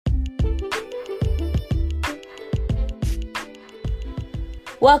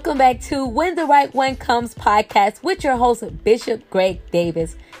Welcome back to When the Right One Comes podcast with your host, Bishop Greg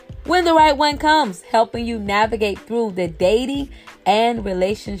Davis. When the Right One Comes, helping you navigate through the dating and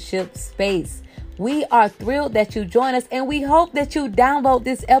relationship space. We are thrilled that you join us, and we hope that you download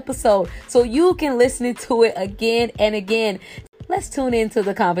this episode so you can listen to it again and again. Let's tune into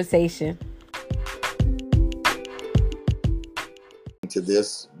the conversation. To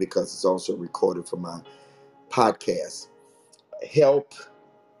this because it's also recorded for my podcast. Help,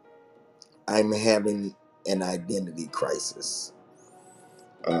 I'm having an identity crisis.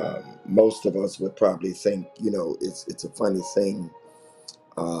 Most of us would probably think, it's a funny thing.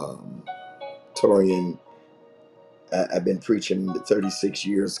 Torian, I've been preaching 36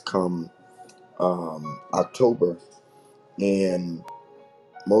 years come October, and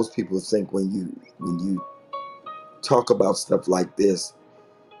most people think when you talk about stuff like this,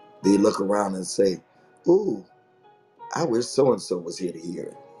 they look around and say, "Ooh, I wish so-and-so was here to hear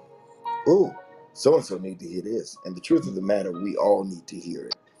it. Ooh, so-and-so need to hear this." And the truth of the matter, we all need to hear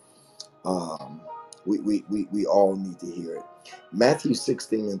it. We all need to hear it. Matthew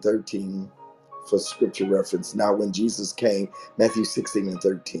 16 and 13 for scripture reference. Now when Jesus came, Matthew 16 and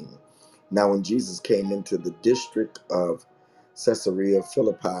 13. Now when Jesus came into the district of Caesarea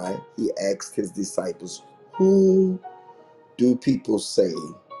Philippi, he asked his disciples, "Who do people say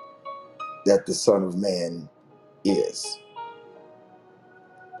that the Son of Man is?"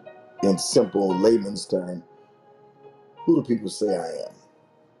 In simple layman's term, who do people say I am?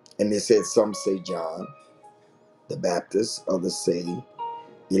 And they said, some say John the Baptist, others say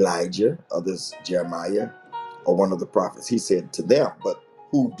Elijah, others Jeremiah, or one of the prophets. He said to them, "But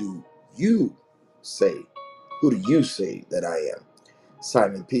who do you say? Who do you say that I am?"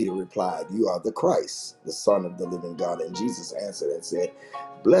 Simon Peter replied, "You are the Christ, the Son of the living God." And Jesus answered and said,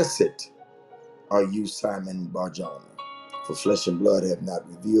 "Blessed are you, Simon Bar-Jonah, for flesh and blood have not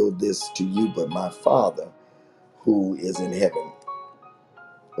revealed this to you, but my Father who is in heaven."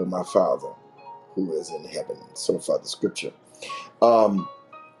 But my Father who is in heaven. So far the scripture.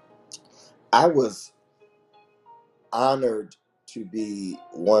 I was honored to be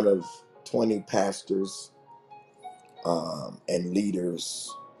one of 20 pastors and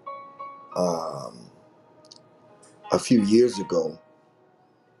leaders a few years ago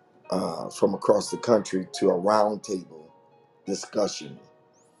from across the country to a roundtable discussion.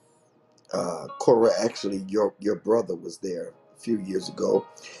 Cora, actually, your brother was there a few years ago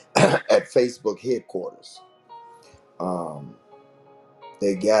at Facebook headquarters.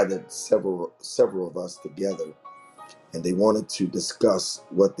 They gathered several of us together, and they wanted to discuss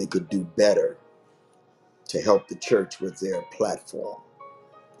what they could do better to help the church with their platform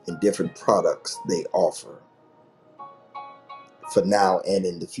and different products they offer for now and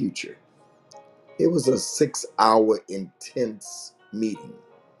in the future. It was a 6-hour intense meeting.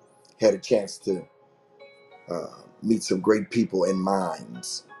 Had a chance to meet some great people and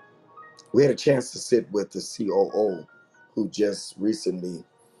minds. We had a chance to sit with the COO, who just recently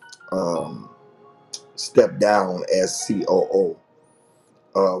stepped down as COO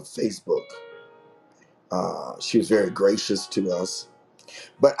of Facebook. She was very gracious to us,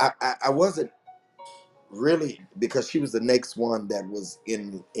 but I wasn't really, because she was the next one that was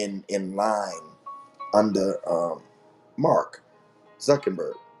in line under Mark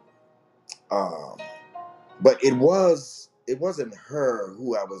Zuckerberg. But it wasn't her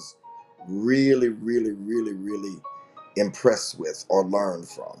who I was really impressed with or learned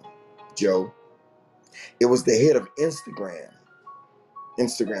from, Joe. It was the head of Instagram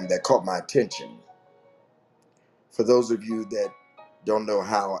that caught my attention. For those of you that don't know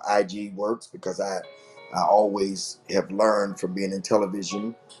how IG works, because I always have learned from being in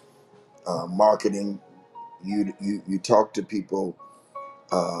television, marketing, you talk to people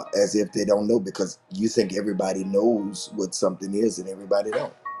as if they don't know, because you think everybody knows what something is and everybody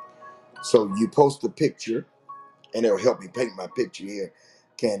don't. So you post a picture, and it'll help me paint my picture here,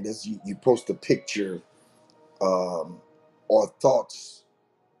 Candace. You post a picture or thoughts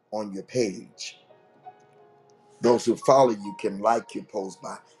on your page. Those who follow you can like your post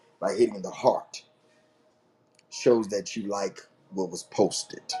by hitting the heart. Shows that you like what was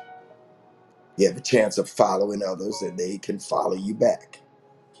posted. You have a chance of following others, and they can follow you back.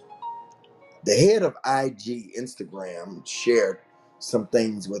 The head of IG, Instagram, shared some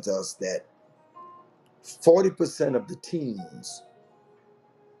things with us that 40% of the teens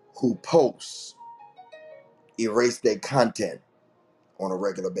who post erase their content on a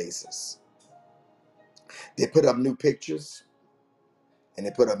regular basis. They put up new pictures and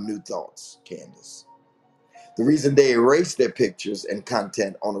they put up new thoughts, Candace. The reason they erase their pictures and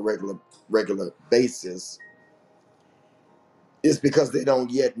content on a regular basis It's because they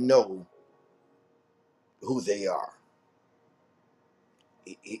don't yet know who they are.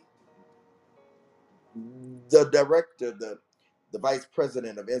 The director, the vice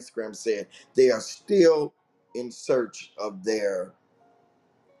president of Instagram said they are still in search of their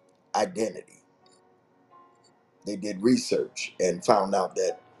identity. They did research and found out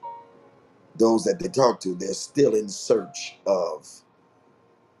that those that they talked to, they're still in search of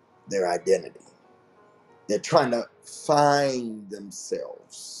their identity. They're trying to find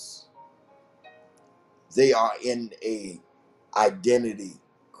themselves. They are in a identity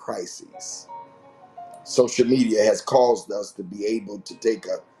crisis. Social media has caused us to be able to take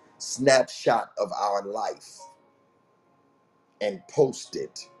a snapshot of our life and post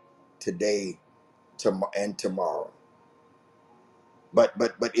it today and tomorrow. But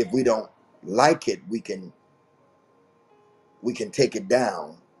if we don't like it, we can take it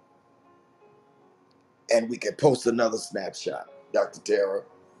down and we can post another snapshot, Dr. Tara,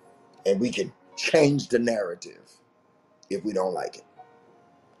 and we can change the narrative if we don't like it.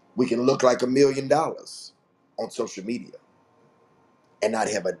 We can look like $1,000,000 on social media and not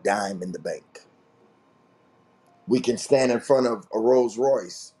have a dime in the bank. We can stand in front of a Rolls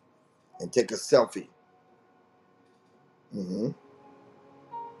Royce and take a selfie, mhm,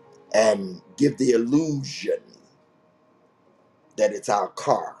 and give the illusion that it's our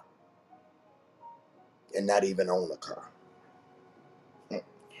car and not even own a car.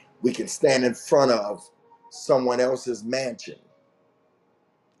 We can stand in front of someone else's mansion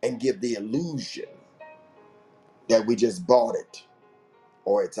and give the illusion that we just bought it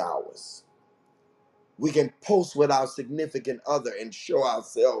or it's ours. We can post with our significant other and show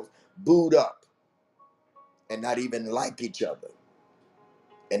ourselves booed up and not even like each other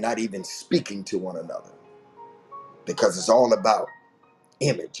and not even speaking to one another, because it's all about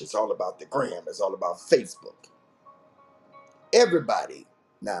image. It's all about the gram. It's all about Facebook. Everybody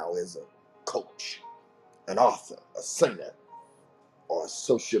now is a coach, an author, a singer, or a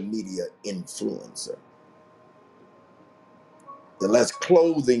social media influencer. The less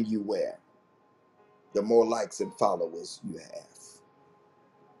clothing you wear, the more likes and followers you have.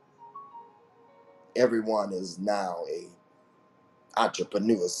 Everyone is now a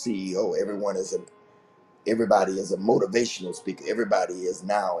entrepreneur, CEO. Everybody is a motivational speaker. Everybody is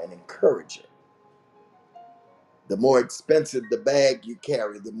now an encourager. The more expensive the bag you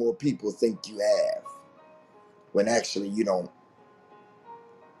carry, the more people think you have, when actually you don't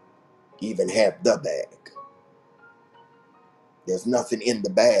even have the bag. There's nothing in the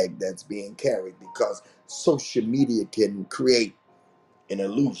bag that's being carried, because social media can create an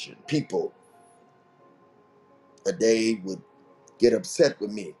illusion. People a day would get upset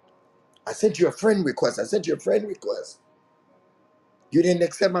with me. I sent you a friend request. I sent you a friend request. You didn't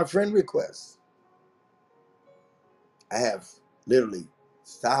accept my friend request. I have literally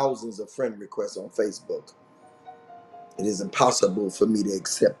thousands of friend requests on Facebook. It is impossible for me to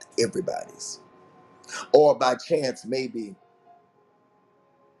accept everybody's. Or by chance, maybe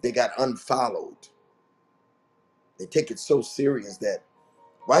they got unfollowed. They take it so serious that,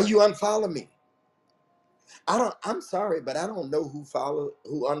 why you unfollow me? I'm sorry, but I don't know who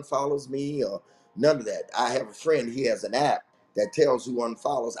unfollows me or none of that. I have a friend, he has an app that tells who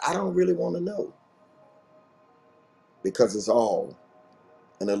unfollows. I don't really want to know, because it's all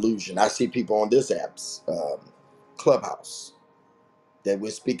an illusion. I see people on this app's Clubhouse that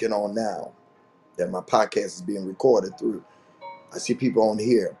we're speaking on now, that my podcast is being recorded through. I see people on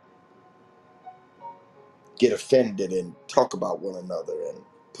here get offended and talk about one another and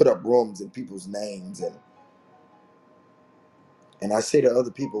put up rooms in people's names, and I say to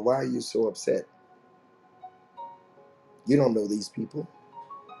other people, why are you so upset? You don't know these people.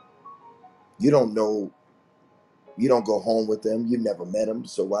 You don't know, you don't go home with them. You never met them.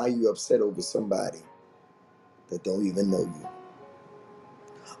 So why are you upset over somebody that don't even know you?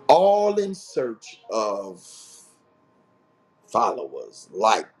 All in search of followers,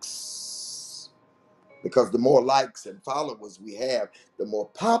 likes. Because the more likes and followers we have, the more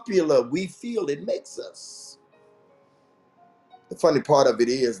popular we feel it makes us. The funny part of it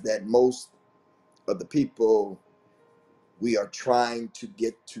is that most of the people we are trying to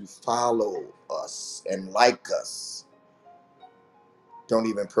get to follow us and like us don't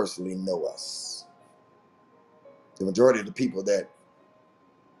even personally know us. The majority of the people, that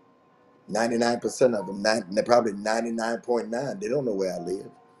 99% of them, probably 99.9, they don't know where I live.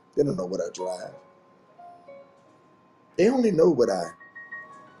 They don't know what I drive. They only know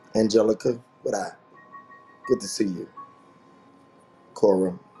Angelica, good to see you.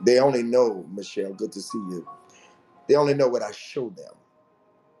 Cora, they only know, Michelle, good to see you. They only know what I show them.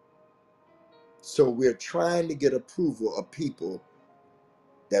 So we're trying to get approval of people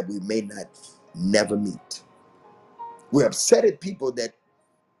that we may not never meet. We're upset at people that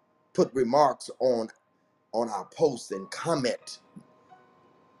put remarks on our posts and comment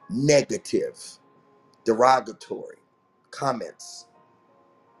negative, derogatory comments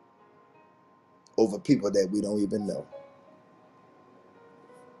over people that we don't even know.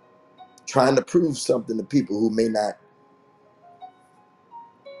 Trying to prove something to people who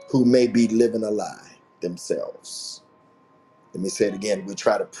may be living a lie themselves. Let me say it again. We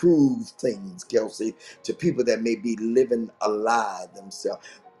try to prove things, Kelsey, to people that may be living a lie themselves.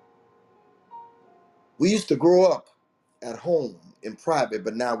 We used to grow up at home in private,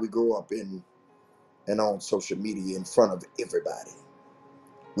 but now we grow up in and on social media in front of everybody.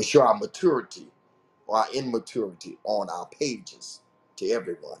 We show our maturity or our immaturity on our pages to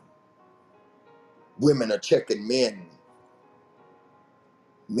everyone. Women are checking men.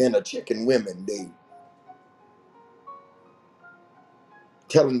 Men are checking women. They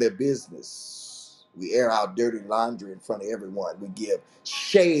telling their business. We air our dirty laundry in front of everyone. We give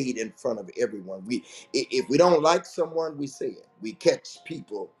shade in front of everyone. If we don't like someone, we say it. We catch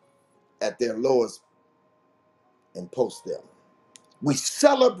people at their lowest and post them. We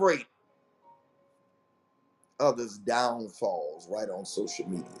celebrate others' downfalls right on social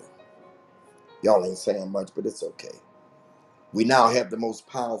media. Y'all ain't saying much, but it's okay. We now have the most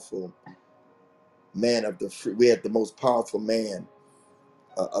powerful man of the free. We had the most powerful man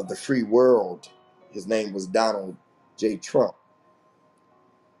of the free world. His name was Donald J. Trump,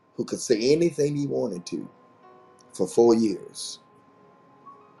 who could say anything he wanted to for 4 years.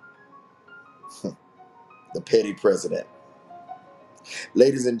 The petty president.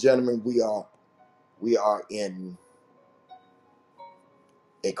 Ladies and gentlemen, we are in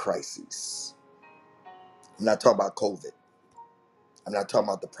a crisis. I'm not talking about COVID. I'm not talking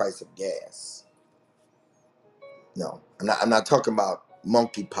about the price of gas. No, I'm not talking about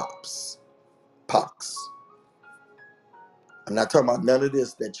monkey pox. I'm not talking about none of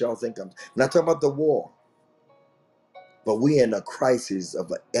this that y'all think I'm not talking about the war. But we're in a crisis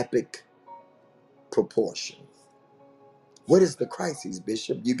of an epic proportion. What is the crisis,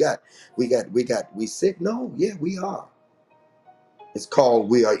 Bishop? We sick? No, yeah, we are. It's called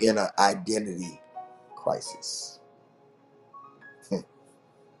we are in an identity crisis.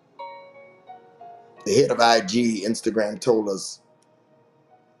 The head of IG, Instagram, told us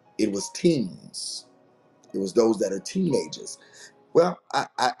it was teens. It was those that are teenagers. Well,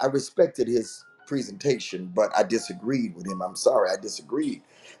 I respected his presentation, but I disagreed with him. I'm sorry, I disagreed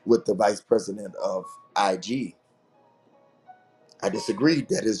with the vice president of IG. I disagreed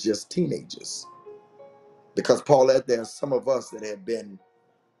that it's just teenagers. Because, Paulette, there's some of us that have been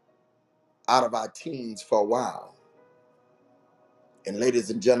out of our teens for a while. And ladies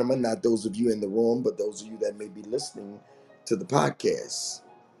and gentlemen, not those of you in the room, but those of you that may be listening to the podcast,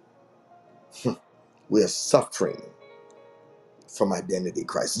 we're suffering from identity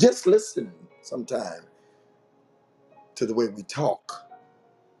crisis. Just listen sometime to the way we talk.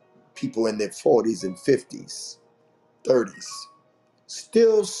 People in their 40s and 50s, 30s,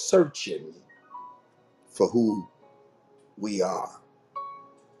 still searching for who we are.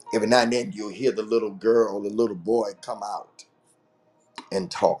 Every now and then you'll hear the little girl, the little boy come out and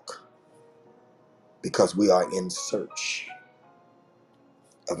talk because we are in search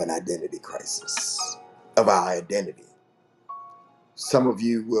of an identity crisis, of our identity. Some of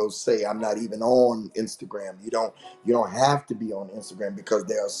you will say, I'm not even on Instagram. You don't have to be on Instagram, because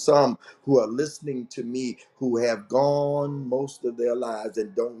there are some who are listening to me who have gone most of their lives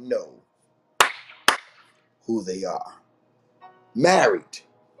and don't know who they are. Married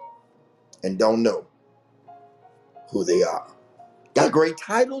and don't know who they are. Got great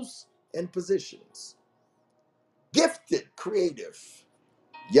titles and positions. Gifted, creative,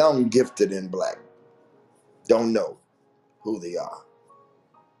 young, gifted, and black. Don't know who they are.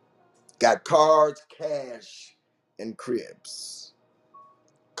 Got cars, cash, and cribs.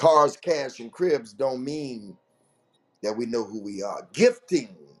 Cars, cash, and cribs don't mean that we know who we are.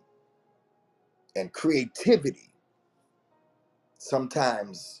 Gifting and creativity.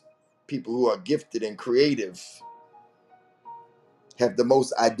 Sometimes people who are gifted and creative have the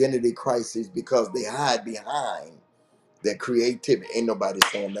most identity crisis because they hide behind their creativity. Ain't nobody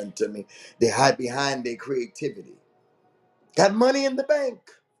saying nothing to me. They hide behind their creativity. Got money in the bank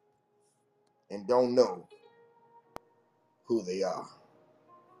and don't know who they are.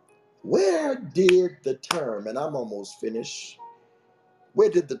 Where did the term, and I'm almost finished, where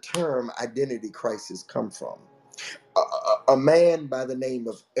did the term identity crisis come from? A man by the name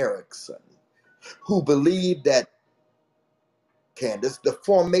of Erickson, who believed that Candace, the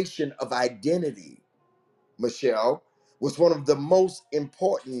formation of identity, Michelle, was one of the most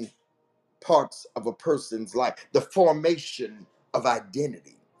important parts of a person's life. The formation of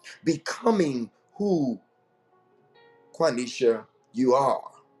identity, becoming who, Quanisha, you are.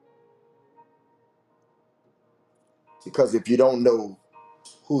 Because if you don't know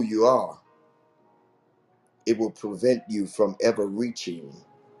who you are, it will prevent you from ever reaching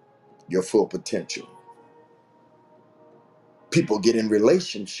your full potential. People get in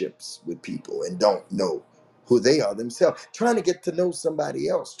relationships with people and don't know who they are themselves, trying to get to know somebody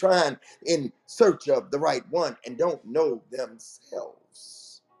else, trying in search of the right one and don't know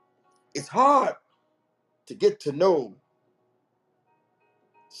themselves. It's hard to get to know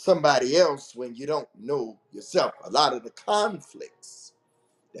somebody else when you don't know yourself. A lot of the conflicts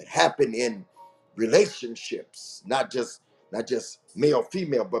that happen in relationships, not just male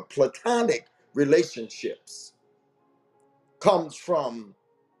female, but platonic relationships, comes from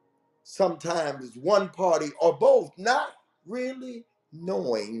sometimes one party or both not really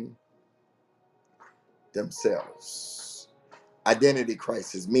knowing themselves. Identity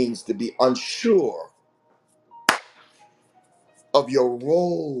crisis means to be unsure of your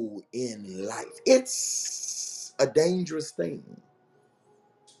role in life. It's a dangerous thing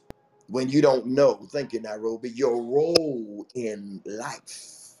when you don't know, thank you, Nairobi, your role in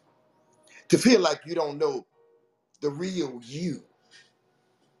life. To feel like you don't know the real you.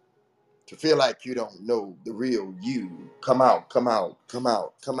 To feel like you don't know the real you. Come out, come out, come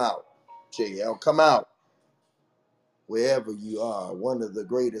out, come out. JL, come out. Wherever you are. One of the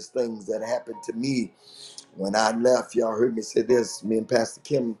greatest things that happened to me when I left, y'all heard me say this, me and Pastor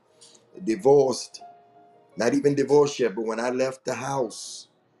Kim divorced, not even divorced yet, but when I left the house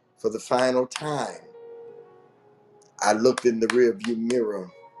for the final time, I looked in the rearview mirror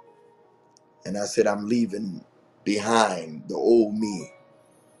and I said, I'm leaving behind the old me.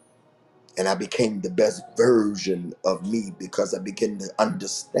 And I became the best version of me because I began to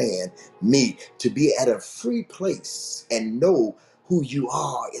understand me. To be at a free place and know who you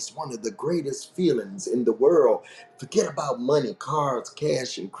are is one of the greatest feelings in the world. Forget about money, cars,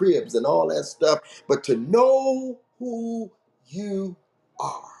 cash, and cribs and all that stuff, but to know who you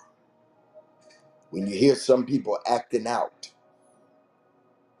are. When you hear some people acting out,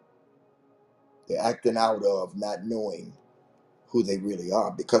 they're acting out of not knowing who they really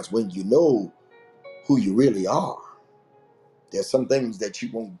are. Because when you know who you really are, there's some things that you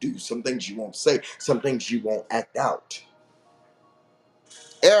won't do, some things you won't say, some things you won't act out.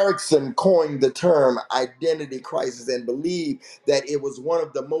 Erickson coined the term identity crisis and believed that it was one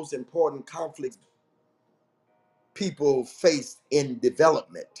of the most important conflicts people face in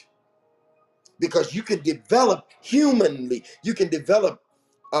development. Because you can develop humanly, you can develop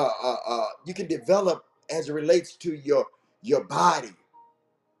as it relates to your body.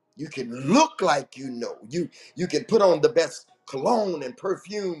 You can look like you can put on the best cologne and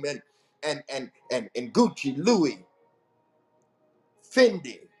perfume and Gucci, Louis,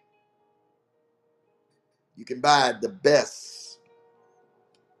 Fendi. You can buy the best,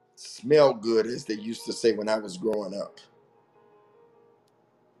 smell good, as they used to say when I was growing up.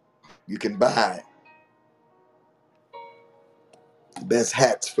 You can buy the best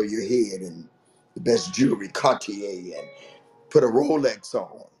hats for your head and the best jewelry, Cartier, and put a Rolex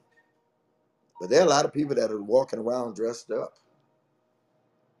on. But there are a lot of people that are walking around dressed up.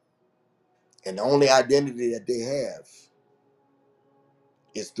 And the only identity that they have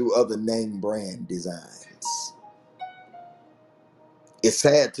is through other name brand designs. It's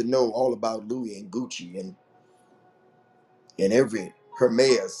sad to know all about Louis and Gucci and every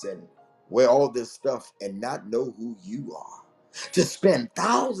Hermes and wear all this stuff and not know who you are. To spend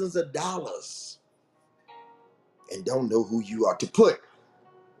thousands of dollars and don't know who you are. To put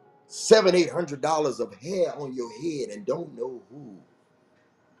 $700-800 of hair on your head and don't know who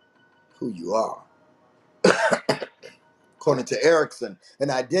you are. According to Erickson, an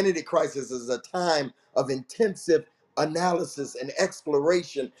identity crisis is a time of intensive analysis and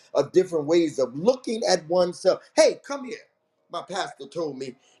exploration of different ways of looking at oneself. Hey, come here. My pastor told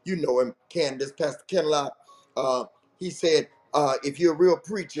me, you know him, Candace, Pastor Kenlock. He said, if you're a real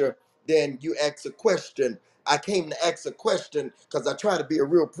preacher, then you ask a question. I came to ask a question because I try to be a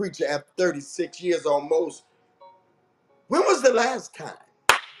real preacher after 36 years almost. When was the last time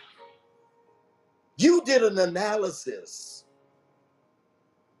you did an analysis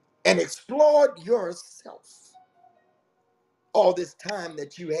and explored yourself? All this time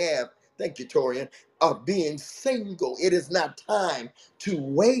that you have, thank you, Torian, of being single, it is not time to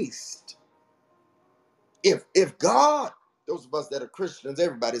waste. If God, those of us that are Christians,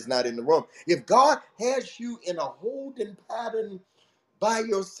 everybody's not in the room. If God has you in a holding pattern by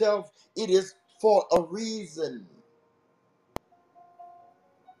yourself, it is for a reason.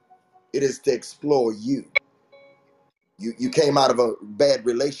 It is to explore you. You came out of a bad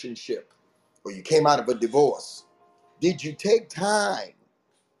relationship, or you came out of a divorce. Did you take time,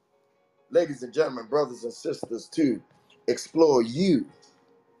 ladies and gentlemen, brothers and sisters, to explore you?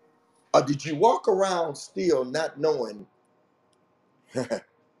 Or did you walk around still not knowing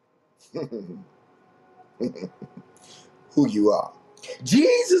who you are?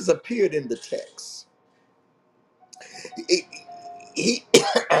 Jesus appeared in the text. He, he,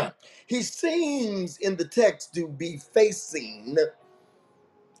 he seems in the text to be facing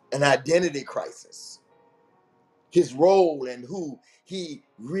an identity crisis, his role and who he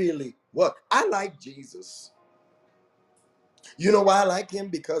really was. I like Jesus. You know why I like him?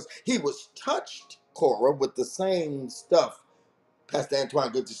 Because he was touched, Cora, with the same stuff. Pastor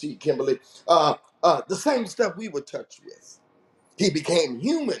Antoine, good to see you, Kimberly. The same stuff we were touched with. He became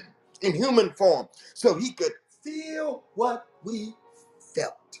human, in human form, so he could feel what we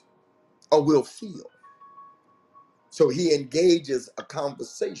felt or will feel. So he engages a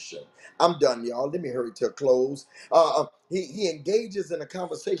conversation. I'm done, y'all. Let me hurry to a close. He engages in a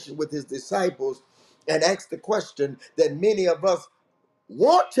conversation with his disciples and asks the question that many of us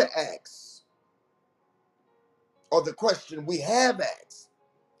want to ask, or the question we have asked.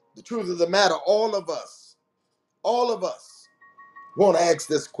 The truth of the matter, all of us want to ask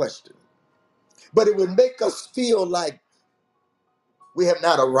this question, but it would make us feel like we have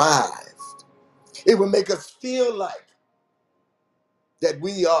not arrived. It would make us feel like that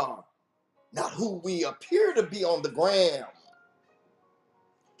we are not who we appear to be on the ground.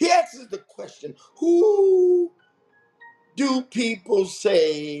 He asks the question, who do people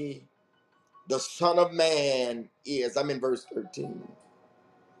say the Son of Man is? I'm in verse 13.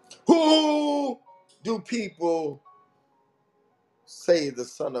 Who do people say the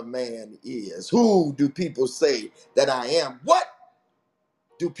Son of Man is? Who do people say that I am? What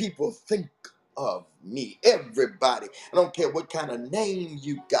do people think of me? Everybody. I don't care what kind of name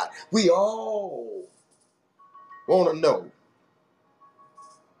you got. We all want to know,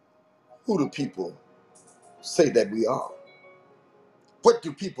 who do people say that we are? What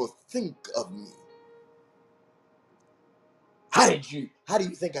do people think of me? How do you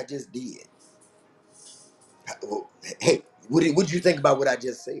think I just did? Hey, what did you think about what I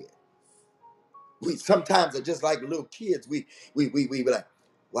just said? We sometimes are just like little kids. We be like,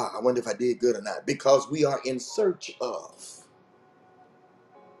 wow, I wonder if I did good or not. Because we are in search of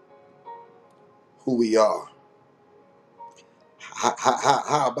who we are.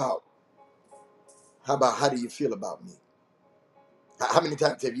 How about how do you feel about me? How many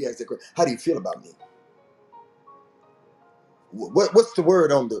times have you asked that question? How do you feel about me? What's the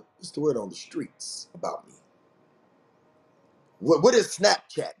word on the streets about me? What is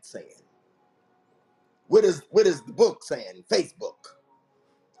Snapchat saying? What is the book saying? Facebook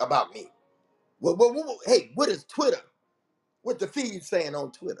about me? Hey, what is Twitter? What the feed saying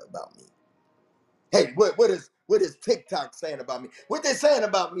on Twitter about me? Hey, what is TikTok saying about me? What they saying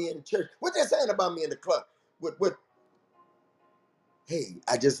about me in church? What they saying about me in the club? What? Hey,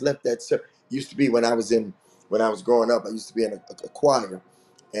 I just left that. Used to be when I was growing up. I used to be in a choir,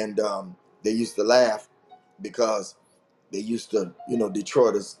 and they used to laugh because they used to,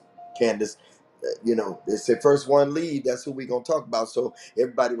 Detroit us, Candace. They said first one lead. That's who we gonna talk about. So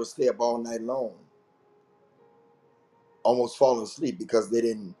everybody would stay up all night long, almost falling asleep because they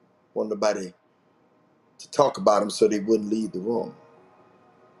didn't want nobody to talk about them, so they wouldn't leave the room.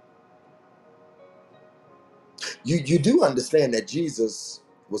 You do understand that Jesus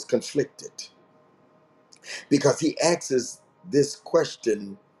was conflicted because he asks this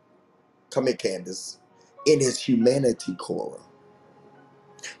question, come here, Candace, in his humanity core.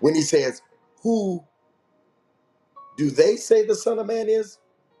 When he says, who do they say the Son of Man is?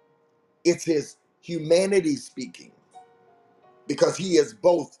 It's his humanity speaking. Because he is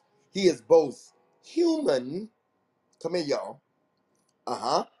both human, come here,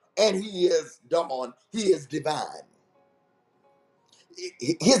 y'all. And he is dawn, he is divine.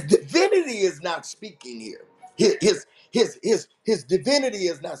 His divinity is not speaking here. His divinity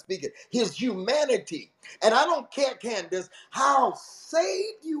is not speaking. His humanity. And I don't care, Candace, how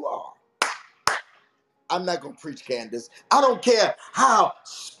saved you are. I'm not going to preach, Candace. I don't care how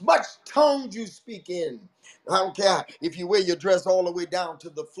much tongues you speak in. I don't care if you wear your dress all the way down to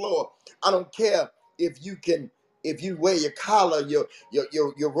the floor. I don't care if you wear your collar,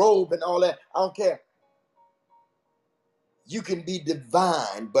 your robe and all that. I don't care. You can be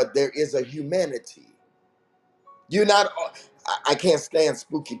divine, but there is a humanity. You're not. I can't stand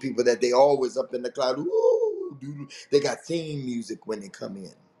spooky people that they always up in the cloud. Ooh, They got theme music when they come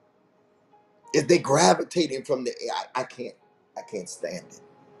in. If they gravitating from the I can't stand it.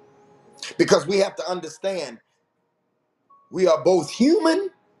 Because we have to understand we are both human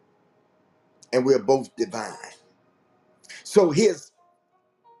and we're both divine. So his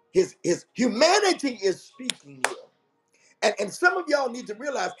humanity is speaking here. And some of y'all need to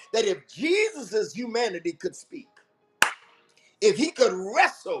realize that if Jesus' humanity could speak, if he could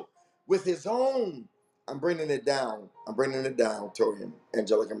wrestle with his own, I'm bringing it down, Torian,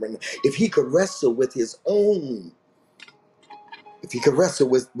 Angelica, I'm bringing it, if he could wrestle with his own, if he could wrestle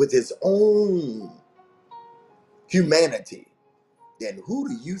with his own humanity, then who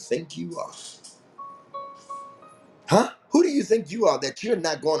do you think you are? Huh? Who do you think you are that you're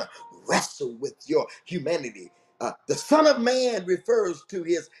not going to wrestle with your humanity? The Son of Man refers to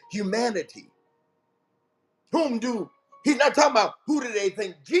his humanity. He's not talking about who do they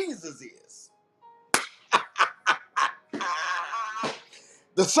think Jesus is.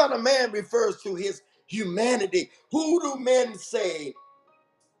 The Son of Man refers to his humanity. Who do men say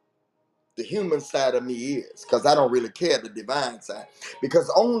the human side of me is? Because I don't really care the divine side.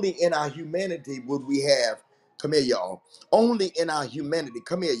 Because only in our humanity would we have, come here, y'all. Only in our humanity,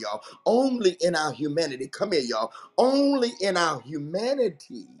 come here, y'all. Only in our humanity, come here, y'all. Only in our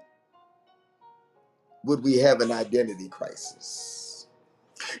humanity would we have an identity crisis.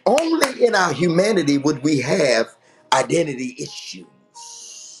 Only in our humanity would we have identity issues.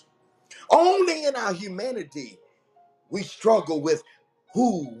 Only in our humanity we struggle with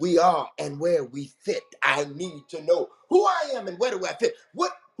who we are and where we fit. I need to know who I am and where do I fit. Who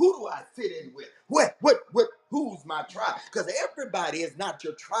do I fit in with? Who's my tribe? Because everybody is not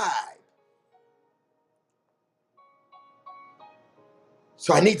your tribe.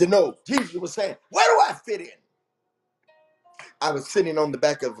 So I need to know. Jesus was saying, where do I fit in? I was sitting on the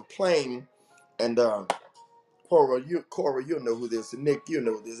back of a plane, and Cora, you'll know who this is. Nick, you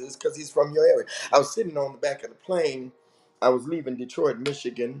know who this is because he's from your area. I was sitting on the back of the plane. I was leaving Detroit,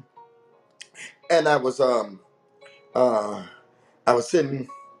 Michigan, and I was uh I was sitting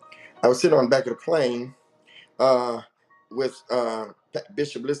on the back of the plane uh with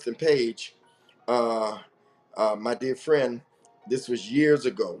Bishop Liston Page, my dear friend. This was years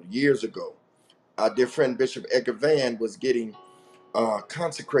ago. Our dear friend Bishop Edgar Van was getting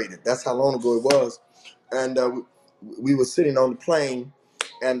consecrated. That's how long ago it was. And we were sitting on the plane,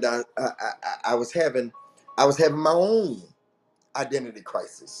 and I was having my own identity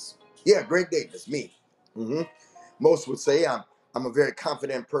crisis. Yeah, Greg Davis, me. hmm Most would say I'm a very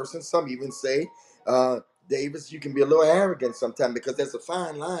confident person. Some even say, Davis, you can be a little arrogant sometimes, because there's a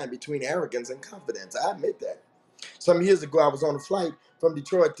fine line between arrogance and confidence. I admit that. Some years ago, I was on a flight from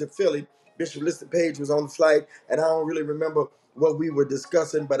Detroit to Philly. Bishop Liston Page was on the flight, and I don't really remember what we were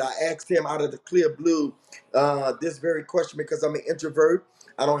discussing, but I asked him out of the clear blue this very question, because I'm an introvert.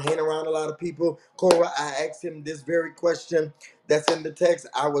 I don't hang around a lot of people. Cora, I asked him this very question that's in the text.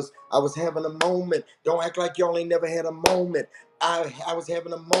 I was having a moment. Don't act like y'all ain't never had a moment. I was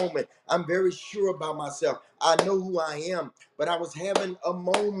having a moment. I'm very sure about myself. I know who I am, but I was having a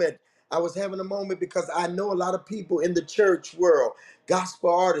moment. I was having a moment because I know a lot of people in the church world, gospel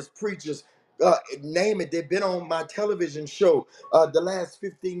artists, preachers, name it. They've been on my television show the last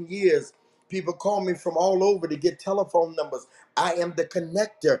 15 years. People call me from all over to get telephone numbers. I am the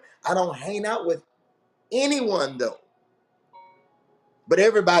connector. I don't hang out with anyone though, but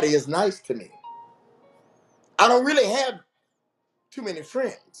everybody is nice to me. I don't really have too many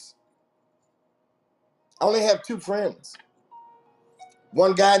friends. I only have two friends.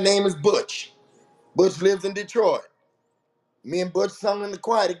 One guy name is Butch. Butch lives in Detroit. Me and Butch sung in the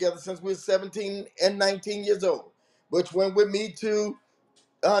choir together since we were 17 and 19 years old. Butch went with me to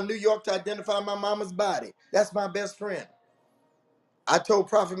New York to identify my mama's body. That's my best friend. I told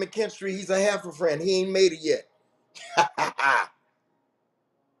Prophet McKinstry he's a half a friend. He ain't made it yet.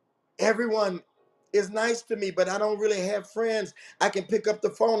 Everyone is nice to me, but I don't really have friends. I can pick up the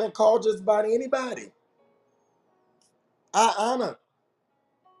phone and call just about anybody. I honor.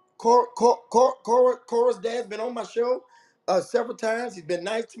 Cora's dad's been on my show several times. He's been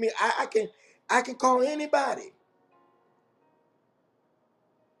nice to me. I can call anybody.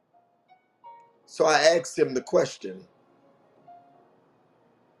 So I asked him the question,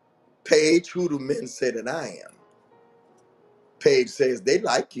 Paige, who do men say that I am? Paige says they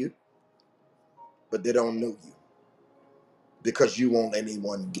like you, but they don't know you, because you won't let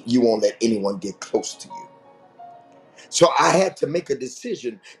anyone get close to you. So I had to make a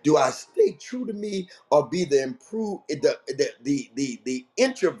decision. Do I stay true to me or be the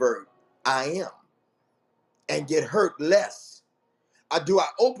introvert I am and get hurt less? do I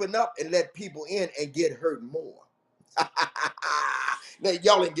open up and let people in and get hurt more? Now,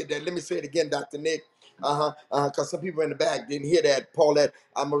 y'all didn't get that. Let me say it again, Dr. Nick. Because some people in the back didn't hear that. Paulette,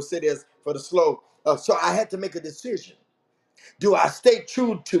 I'm going to say this for the slow. So I had to make a decision. Do I stay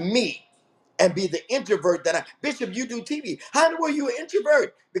true to me and be the introvert that I, Bishop, you do TV. How were you an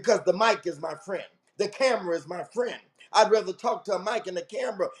introvert? Because the mic is my friend. The camera is my friend. I'd rather talk to a mic and a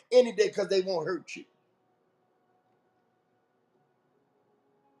camera any day because they won't hurt you.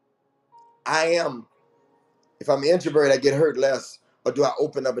 If I'm an introvert, I get hurt less. Or do I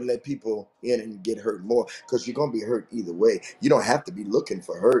open up and let people in and get hurt more? Because you're going to be hurt either way. You don't have to be looking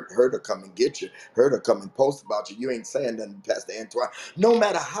for hurt. Hurt will come and get you. Hurt will come and post about you. You ain't saying nothing, Pastor Antoine. No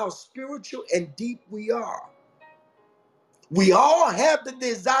matter how spiritual and deep we are, we all have the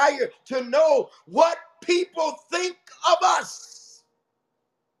desire to know what people think of us.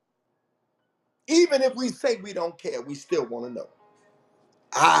 Even if we say we don't care, we still want to know.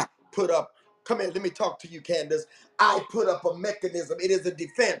 I put up, come here, let me talk to you, Candace. I put up a mechanism. It is a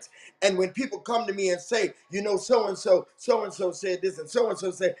defense. And when people come to me and say, you know, so-and-so said this and so-and-so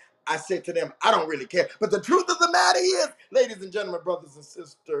said, I said to them, I don't really care. But the truth of the matter is, ladies and gentlemen, brothers and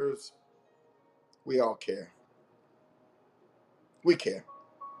sisters, we all care. We care.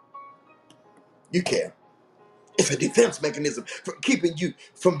 You care. It's a defense mechanism for keeping you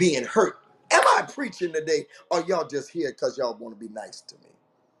from being hurt. Am I preaching today, or y'all just here because y'all want to be nice to me?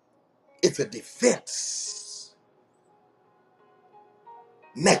 It's a defense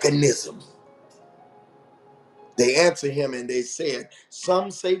mechanism. They answer him and they said,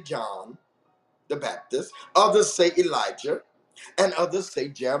 some say John the Baptist, others say Elijah, and others say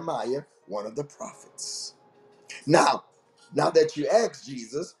Jeremiah, one of the prophets. Now that you ask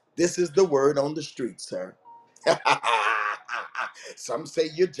Jesus, this is the word on the street, sir. Some say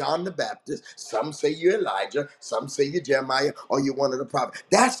you're John the Baptist, some say you're Elijah, some say you're Jeremiah, or you're one of the prophets.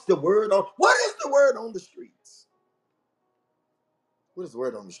 That's the word on, what is the word on the streets? What is the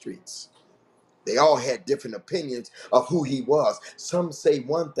word on the streets? They all had different opinions of who he was. Some say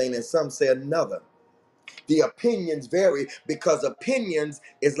one thing and some say another. The opinions vary because opinions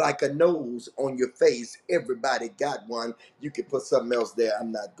is like a nose on your face. Everybody got one. You can put something else there.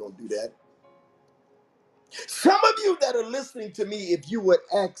 I'm not going to do that. Some of you that are listening to me, if you would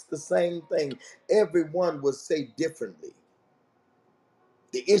ask the same thing, everyone would say differently.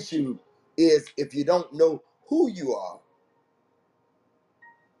 The issue is if you don't know who you are,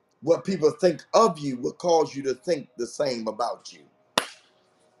 what people think of you will cause you to think the same about you.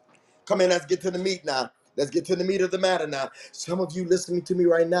 Come in, let's get to the meat now. Let's get to the meat of the matter now. Some of you listening to me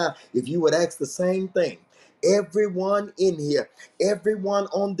right now, if you would ask the same thing, everyone in here, everyone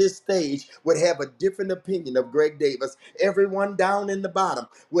on this stage would have a different opinion of Greg Davis. Everyone down in the bottom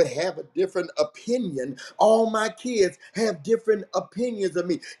would have a different opinion. All my kids have different opinions of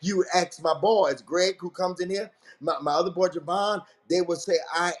me. You would ask my boys, Greg, who comes in here, my other boy, Javon, they would say,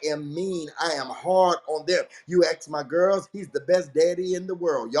 I am mean. I am hard on them. You ask my girls, he's the best daddy in the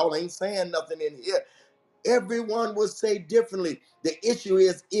world. Y'all ain't saying nothing in here. Everyone will say differently. The issue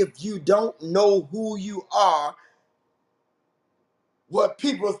is if you don't know who you are, what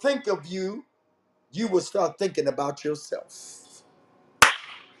people think of you, you will start thinking about yourself.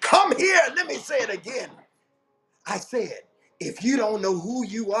 Come here, let me say it again. I said, if you don't know who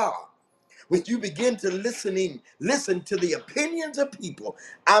you are, when you begin to listen to the opinions of people.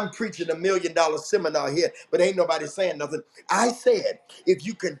 I'm preaching $1 million seminar here, but ain't nobody saying nothing. I said, if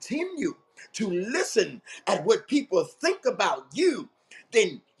you continue to listen at what people think about you,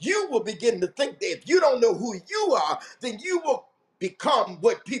 then you will begin to think that if you don't know who you are, then you will become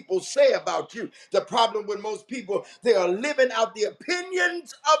what people say about you. The problem with most people, they are living out the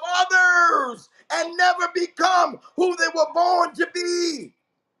opinions of others and never become who they were born to be.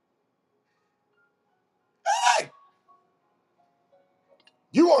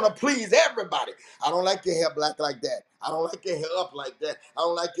 You want to please everybody. I don't like your hair black like that. I don't like your hair up like that. I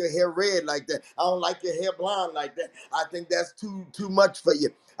don't like your hair red like that. I don't like your hair blonde like that. I think that's too much for you.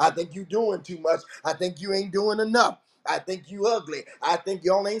 I think you doing too much. I think you ain't doing enough. I think you ugly. I think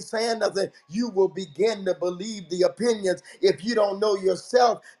y'all ain't saying nothing. You will begin to believe the opinions. If you don't know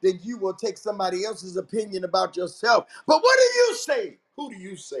yourself, then you will take somebody else's opinion about yourself. But what do you say? Who do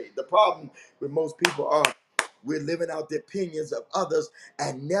you say? The problem with most people are we're living out the opinions of others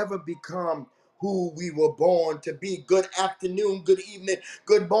and never become who we were born to be. Good afternoon, good evening,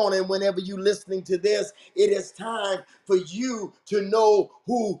 good morning. Whenever you're listening to this, it is time for you to know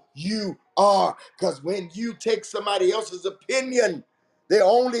who you are. Because when you take somebody else's opinion, They're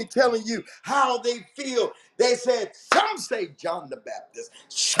only telling you how they feel. They said, some say John the Baptist,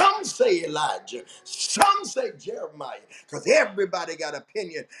 some say Elijah, some say Jeremiah, because everybody got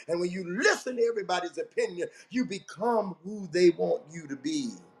opinion. And when you listen to everybody's opinion, you become who they want you to be.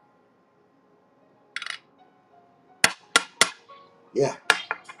 Yeah.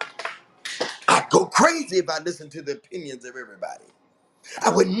 I'd go crazy if I listened to the opinions of everybody. I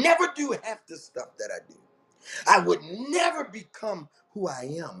would never do half the stuff that I do. I would never become who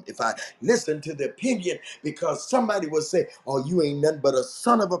I am if I listened to the opinion, because somebody would say, oh, you ain't nothing but a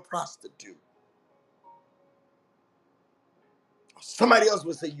son of a prostitute. Somebody else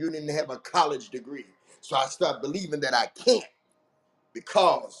would say you didn't have a college degree. So I start believing that I can't,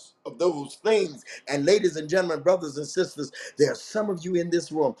 because of those things. And ladies and gentlemen, brothers and sisters, there are some of you in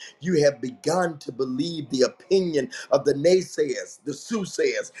this room, you have begun to believe the opinion of the naysayers, the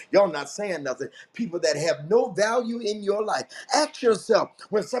soothsayers. Y'all not saying nothing. People that have no value in your life. Ask yourself,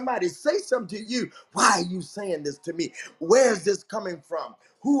 when somebody say something to you, why are you saying this to me? Where's this coming from?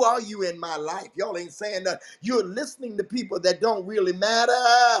 Who are you in my life? Y'all ain't saying that. You're listening to people that don't really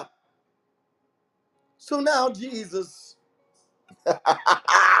matter. So now Jesus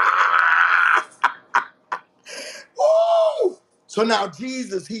Woo! So now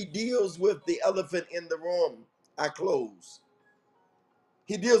Jesus, he deals with the elephant in the room. I close.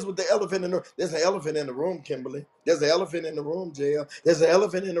 He deals with the elephant in the room. There's an elephant in the room, Kimberly. There's an elephant in the room, JL. There's an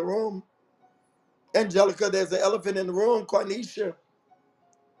elephant in the room. Angelica, there's an elephant in the room, Cornisha.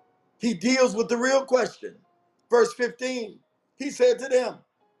 He deals with the real question. Verse 15, he said to them,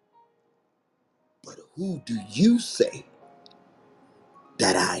 but who do you say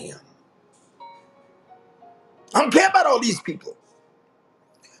that I am? I don't care about all these people.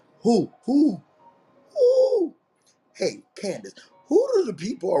 Who? Hey, Candace, who do the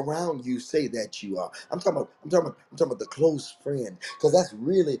people around you say that you are? I'm talking about the close friend, because that's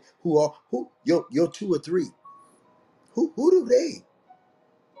really who your two or three. Who do they?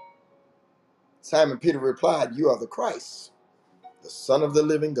 Simon Peter replied, you are the Christ, the Son of the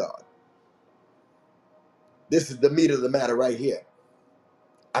living God. This is the meat of the matter right here.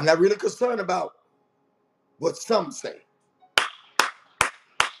 I'm not really concerned about what some say.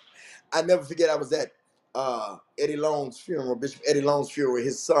 I never forget, I was at Eddie Long's funeral, Bishop Eddie Long's funeral.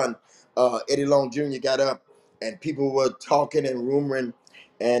 His son, Eddie Long Jr., got up and people were talking and rumoring.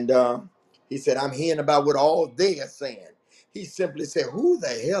 And he said, I'm hearing about what all they are saying. He simply said, who the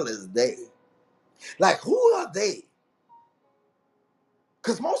hell is they? Like, who are they?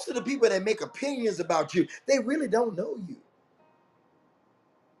 Because most of the people that make opinions about you, they really don't know you.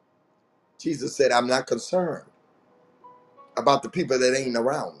 Jesus said, I'm not concerned about the people that ain't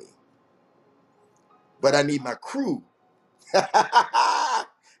around me, but I need my crew. I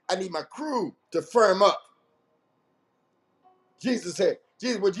need my crew to firm up. Jesus said,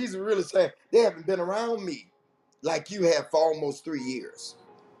 what Jesus really saying, they haven't been around me like you have for almost 3 years.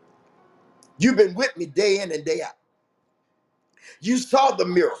 You've been with me day in and day out. You saw the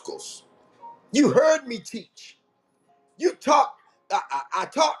miracles. You heard me teach. You taught, I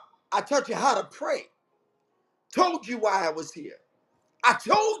taught you how to pray. Told you why I was here. I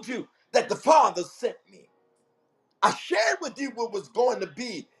told you that the Father sent me. I shared with you what was going to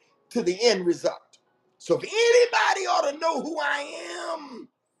be to the end result. So if anybody ought to know who I am,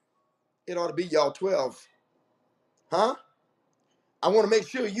 it ought to be y'all 12. Huh? I want to make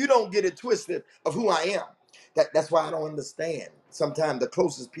sure you don't get it twisted of who I am. That's why I don't understand. Sometimes the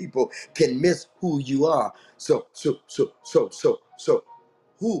closest people can miss who you are. So,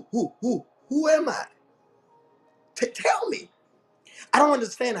 who am I? Tell me. I don't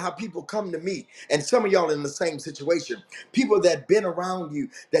understand how people come to me, and some of y'all in the same situation. People that been around you,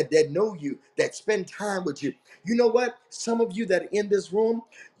 that know you, that spend time with you. You know what? Some of you that are in this room,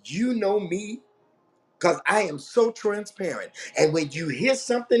 you know me, because I am so transparent. And when you hear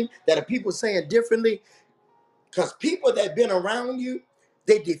something that are people saying differently, because people that been around you,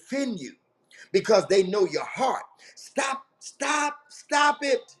 they defend you because they know your heart. Stop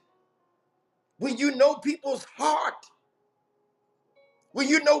it. When you know people's heart, when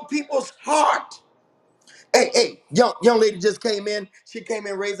you know people's heart. Hey, young lady just came in. She came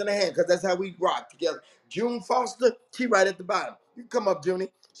in raising her hand because that's how we rock together. June Foster, she right at the bottom. You come up,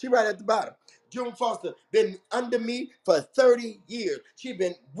 Junie. She right at the bottom. June Foster been under me for 30 years. She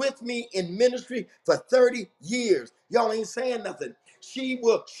been with me in ministry for 30 years. Y'all ain't saying nothing. She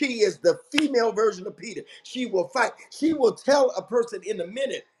is the female version of Peter. She will fight. She will tell a person in a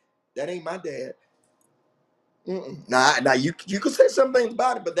minute, that ain't my dad. Now you can say some things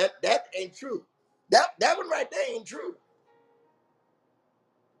about it, but that ain't true. That one right there ain't true.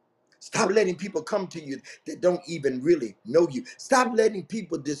 Stop letting people come to you that don't even really know you. Stop letting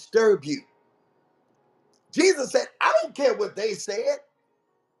people disturb you. Jesus said, I don't care what they said.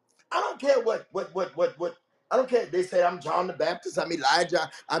 I don't care what. I don't care. They say I'm John the Baptist, I'm Elijah,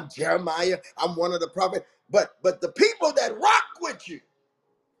 I'm Jeremiah, I'm one of the prophets. But the people that rock with you.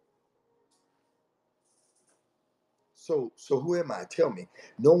 So who am I? Tell me.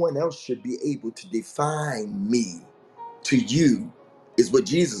 No one else should be able to define me to you, is what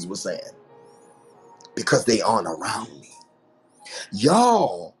Jesus was saying. Because they aren't around me.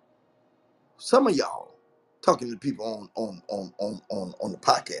 Y'all, some of y'all, talking to people on the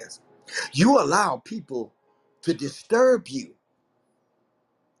podcast, you allow people to disturb you.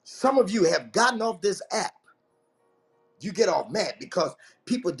 Some of you have gotten off this app. You get all mad because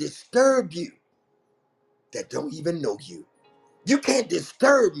people disturb you that don't even know you. You can't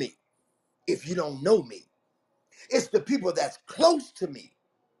disturb me if you don't know me. It's the people that's close to me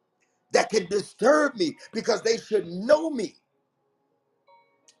that can disturb me because they should know me.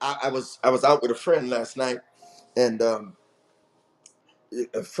 I was out with a friend last night, and a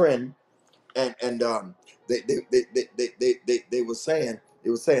friend, and they were saying,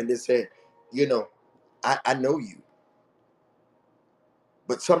 they said, you know, I know you,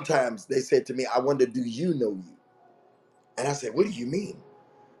 but sometimes they said to me, I wonder, do you know you? And I said, what do you mean?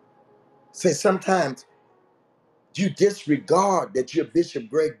 Say sometimes you disregard that you're Bishop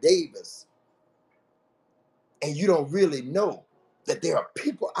Greg Davis, and you don't really know that there are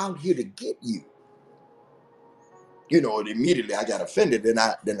people out here to get you. And immediately I got offended, and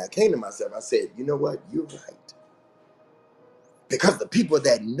then I came to myself. I said, you know what? You're right. Because the people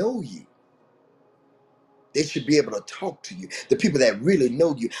that know you, they should be able to talk to you. The people that really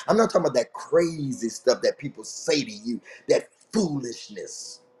know you. I'm not talking about that crazy stuff that people say to you, that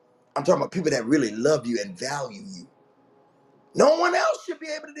foolishness. I'm talking about people that really love you and value you. No one else should be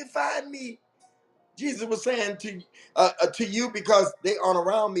able to define me. Jesus was saying to you, because they aren't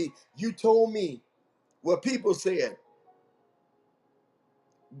around me. You told me what people said.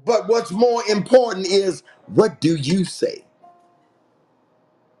 But what's more important is, what do you say?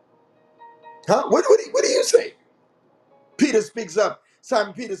 Huh? What do you say? Peter speaks up.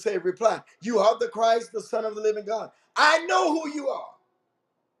 Simon Peter said, reply, you are the Christ, the Son of the living God. I know who you are.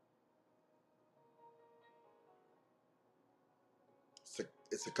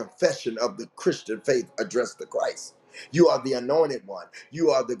 It's a confession of the Christian faith addressed to Christ. You are the anointed one. You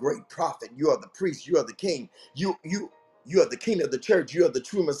are the great prophet. You are the priest. You are the king. You are the king of the church. You are the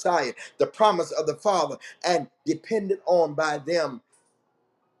true Messiah, the promise of the Father, and dependent on by them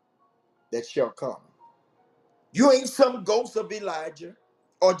that shall come. You ain't some ghost of Elijah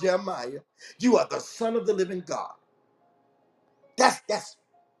or Jeremiah. You are the Son of the living God. That's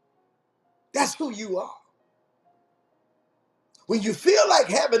who you are. When you feel like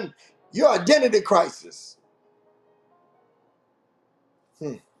having your identity crisis,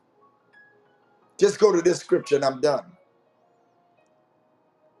 just go to this scripture and I'm done.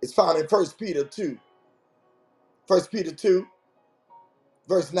 It's found in 1 Peter 2. 1 Peter 2,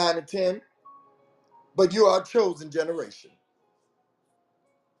 verse 9 and 10. But you are a chosen generation.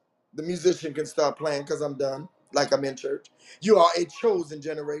 The musician can start playing because I'm done, like I'm in church. You are a chosen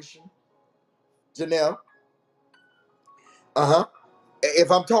generation. Janelle. Uh-huh.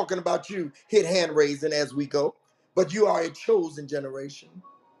 If I'm talking about you, hit hand raising as we go. But you are a chosen generation.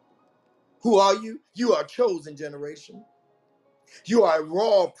 Who are you? You are a chosen generation. You are a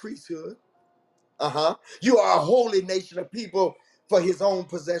royal priesthood. Uh-huh. You are a holy nation of people for his own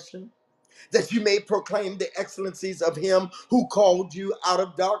possession, that you may proclaim the excellencies of him who called you out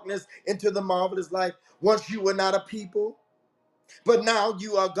of darkness into the marvelous light. Once you were not a people, but now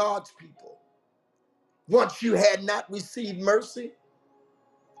you are God's people. Once you had not received mercy,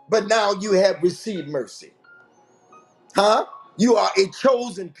 but now you have received mercy. Huh? You are a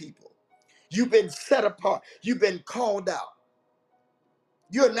chosen people. You've been set apart. You've been called out.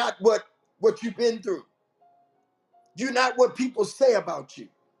 You're not what you've been through. You're not what people say about you.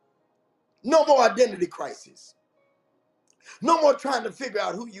 No more identity crisis. No more trying to figure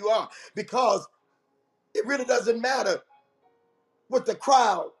out who you are, because it really doesn't matter what the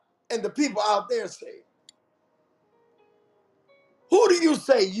crowd and the people out there say. Who do you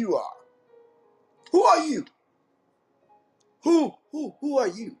say you are? Who are you? Who are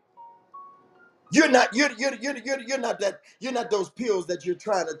you? You're not those pills that you're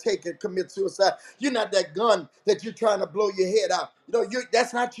trying to take and commit suicide. You're not that gun that you're trying to blow your head out.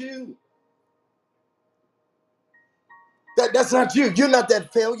 That's not you. That's not you. You're not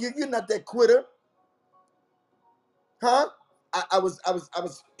that failure. You're not that quitter. Huh? I was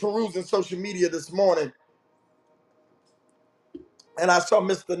perusing social media this morning, and I saw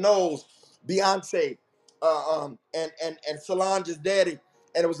Mr. Knowles, Beyonce, and Solange's daddy,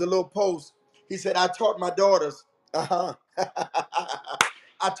 and it was a little post. He said, "I taught my daughters." Uh-huh.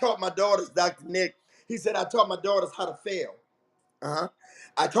 I taught my daughters, Dr. Nick. He said, "I taught my daughters how to fail." Uh-huh.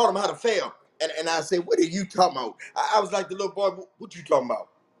 I taught them how to fail. And I said, "What are you talking about?" I was like the little boy, "What you talking about?"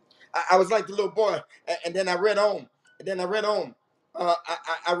 I was like the little boy, and then I read on, and then I read on.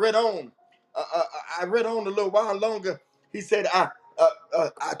 I read on. I read on a little while longer. He said, I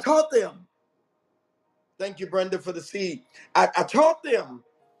taught them. Thank you, Brenda, for the seed. I taught them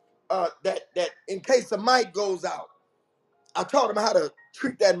that in case the mic goes out, I taught them how to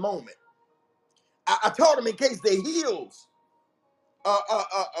treat that moment. I taught them in case their heels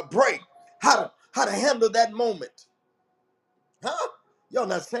break, how to handle that moment. Huh? Y'all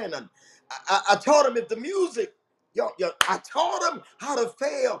not saying nothing. I taught them if the music, I taught them how to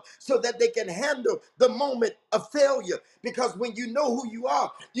fail so that they can handle the moment of failure. Because when you know who you are,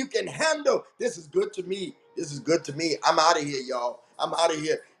 you can handle. This is good to me. This is good to me. I'm out of here, y'all. I'm out of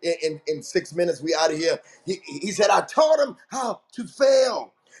here. In 6 minutes, we out of here. He said, I taught them how to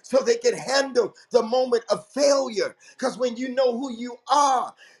fail so they can handle the moment of failure. Because when you know who you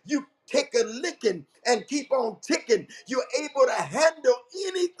are, you take a licking and keep on ticking. You're able to handle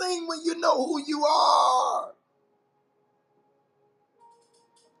anything when you know who you are.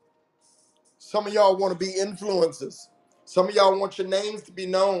 Some of y'all want to be influencers. Some of y'all want your names to be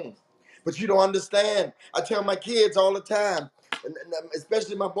known, but you don't understand. I tell my kids all the time, and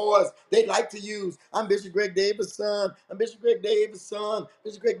especially my boys, they like to use, I'm Bishop Greg Davis' son. I'm Bishop Greg Davis' son.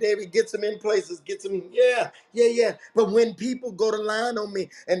 Bishop Greg Davis gets them in places, gets them, yeah. But when people go to line on me,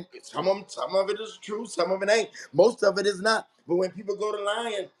 and some of it is true, some of it ain't. Most of it is not. But when people go to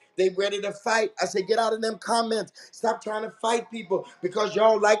line, they ready to fight. I say, get out of them comments. Stop trying to fight people because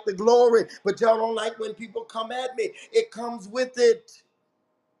y'all like the glory, but y'all don't like when people come at me. It comes with it.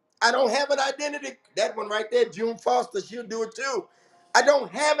 I don't have an identity. That one right there, June Foster, she'll do it too. I don't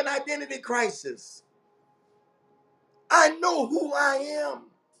have an identity crisis. I know who I am.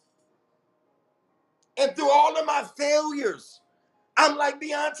 And through all of my failures, I'm like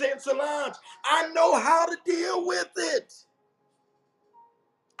Beyonce and Solange. I know how to deal with it.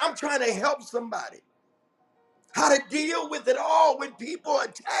 I'm trying to help somebody. How to deal with it all when people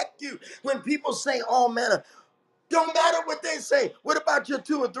attack you, when people say all manner. Don't matter what they say. What about your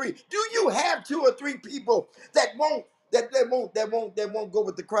 2 or 3? Do you have 2 or 3 people that won't go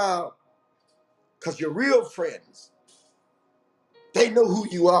with the crowd? Because your real friends, they know who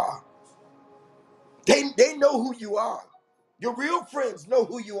you are. They know who you are. Your real friends know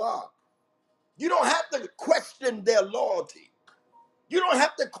who you are. You don't have to question their loyalty. You don't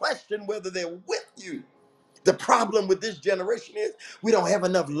have to question whether they're with you. The problem with this generation is we don't have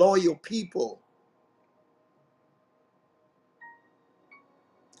enough loyal people.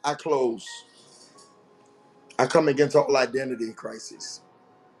 I close. I come against all identity crises.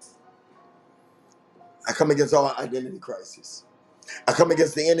 I come against all identity crisis. I come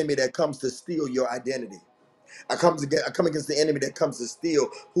against the enemy that comes to steal your identity. I come against the enemy that comes to steal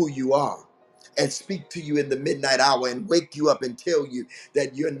who you are and speak to you in the midnight hour and wake you up and tell you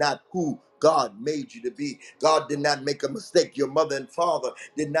that you're not who God made you to be. God did not make a mistake. Your mother and father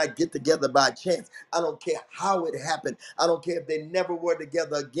did not get together by chance. I don't care how it happened. I don't care if they never were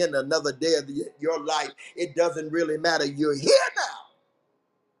together again another day of your life. It doesn't really matter. You're here now,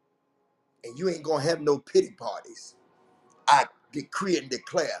 and you ain't gonna have no pity parties. I decree and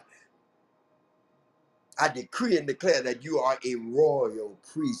declare. I decree and declare that you are a royal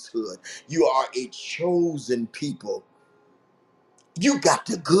priesthood. You are a chosen people. You got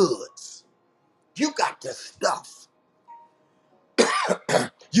the goods. You got the stuff.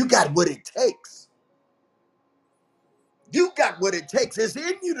 You got what it takes. You got what it takes. It's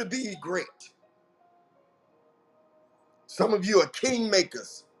in you to be great. Some of you are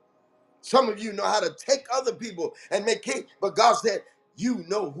kingmakers. Some of you know how to take other people and make king. But God said, you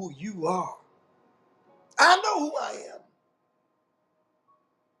know who you are. I know who I am.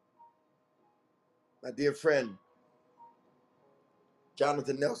 My dear friend,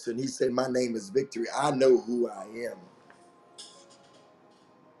 Jonathan Nelson, he said, my name is Victory. I know who I am.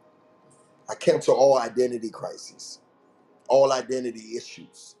 I cancel all identity crises, all identity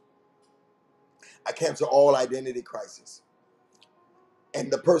issues. I cancel all identity crises.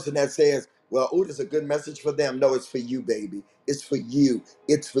 And the person that says, well, oh, this is a good message for them. No, it's for you, baby. It's for you.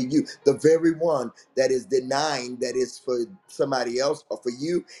 It's for you. The very one that is denying that it's for somebody else or for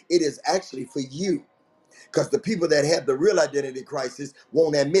you, it is actually for you. Because the people that have the real identity crisis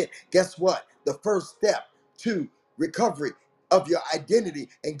won't admit. Guess what? The first step to recovery of your identity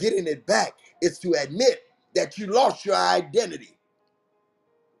and getting it back is to admit that you lost your identity.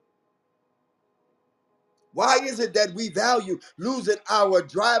 Why is it that we value losing our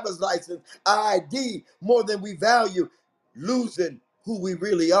driver's license, our ID, more than we value losing who we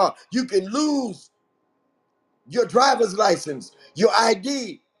really are? You can lose your driver's license, your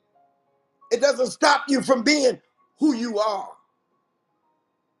ID. It doesn't stop you from being who you are.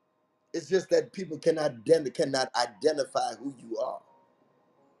 It's just that people cannot identify who you are.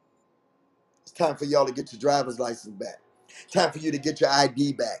 It's time for y'all to get your driver's license back. Time for you to get your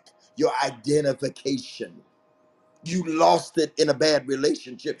ID back, your identification. You lost it in a bad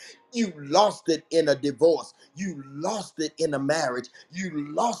relationship. You lost it in a divorce. You lost it in a marriage.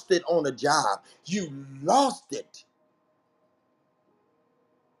 You lost it on a job. You lost it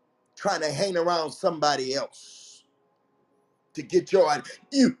trying to hang around somebody else to get your ID.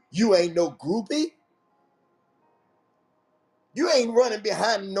 You ain't no groupie. You ain't running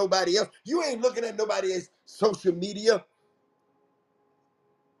behind nobody else. You ain't looking at nobody else's social media.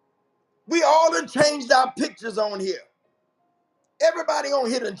 We all done changed our pictures on here. Everybody on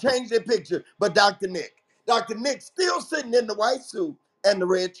here done changed their picture, but Dr. Nick. Dr. Nick still sitting in the white suit and the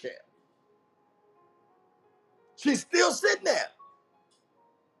red chair. She's still sitting there.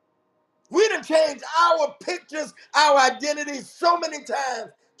 We done changed our pictures, our identities so many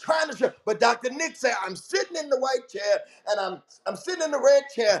times, trying to show. But Dr. Nick said, I'm sitting in the white chair, and I'm sitting in the red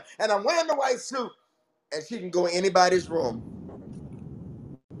chair, and I'm wearing the white suit, and she can go in anybody's room.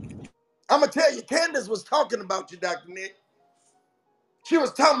 I'm going to tell you, Candace was talking about you, Dr. Nick. She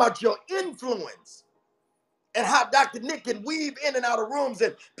was talking about your influence and how Dr. Nick can weave in and out of rooms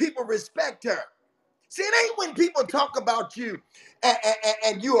and people respect her. See, it ain't when people talk about you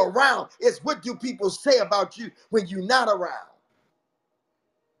and you around. It's what do people say about you when you're not around.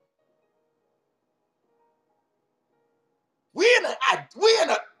 We're in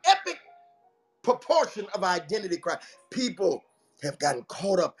an epic proportion of identity crime. People have gotten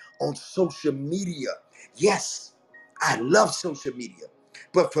caught up on social media. Yes, I love social media.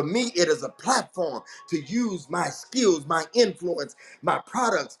 But for me, it is a platform to use my skills, my influence, my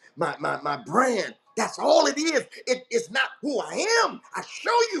products, my brand. That's all it is. It's not who I am. I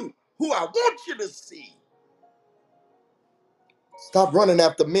show you who I want you to see. Stop running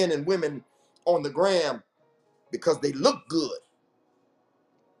after men and women on the gram because they look good,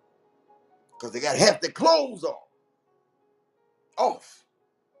 because they got half their clothes off.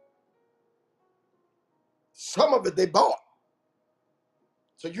 Some of it they bought.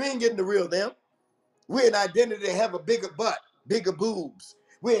 So you ain't getting the real them. We're in identity to have a bigger butt, bigger boobs.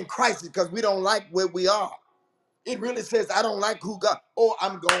 We're in crisis because we don't like where we are. It really says, I don't like who God. Oh,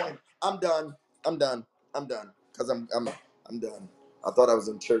 I'm going. I'm done. I'm done. I'm done. Because I'm done. I thought I was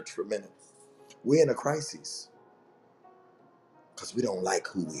in church for a minute. We're in a crisis because we don't like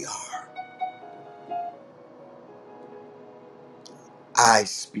who we are. I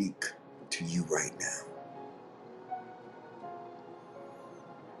speak to you right now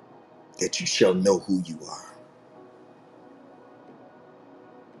that you shall know who you are.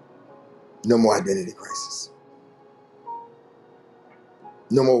 No more identity crisis.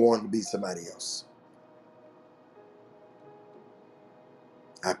 No more wanting to be somebody else.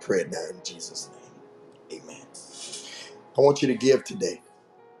 I pray it now in Jesus' name. Amen. I want you to give today.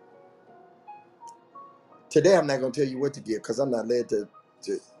 Today, I'm not going to tell you what to give because I'm not led to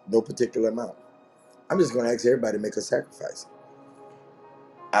no particular amount. I'm just going to ask everybody to make a sacrifice.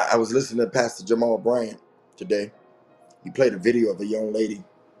 I was listening to Pastor Jamal Bryant today. He played a video of a young lady.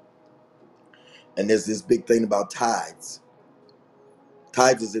 And there's this big thing about tithes.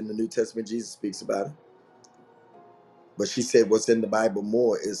 Tithes is in the New Testament. Jesus speaks about it. But she said what's in the Bible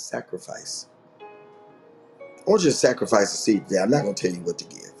more is sacrifice. I want you to sacrifice a seed today. I'm not going to tell you what to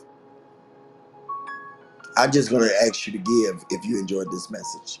give. I'm just going to ask you to give if you enjoyed this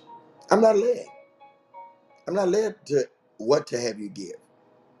message. I'm not led. I'm not led to what to have you give.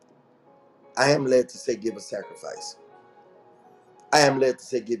 I am led to say give a sacrifice. I am led to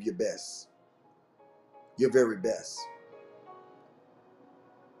say give your best. Your very best.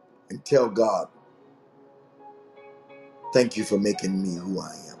 And tell God, thank you for making me who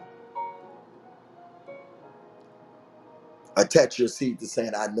I am. Attach your seed to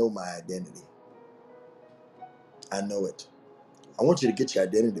saying, I know my identity. I know it. I want you to get your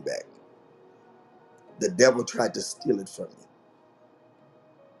identity back. The devil tried to steal it from you.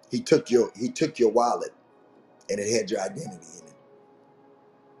 He took your wallet and it had your identity in it.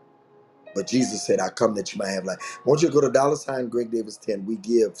 But Jesus said, I come that you might have life. I want you to go to $ Greg Davis 10. We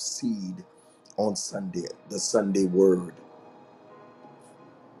give seed on Sunday, the Sunday word.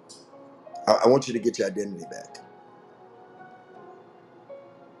 I want you to get your identity back.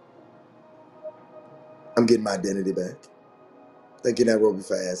 I'm getting my identity back. Thank you, Nairobi,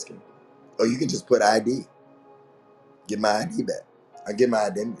 for asking. Or you can just put ID. Get my ID back. I get my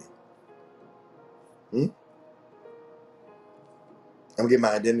identity. Hmm? I'm getting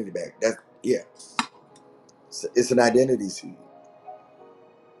my identity back. That's yeah. It's an identity seed.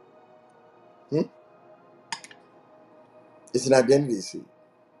 Hmm? It's an identity seed.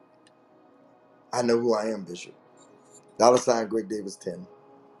 I know who I am, Bishop. $ Greg Davis 10.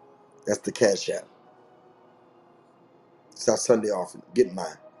 That's the cash app. It's our Sunday offering. Get my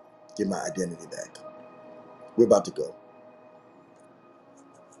identity back. We're about to go.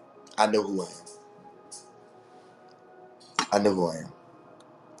 I know who I am. I know who I am.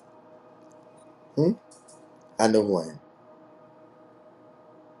 Hmm? I know who I am.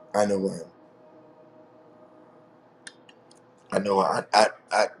 I know who I am. I know I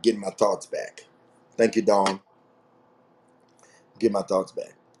get my thoughts back. Thank you, Dawn. Get my thoughts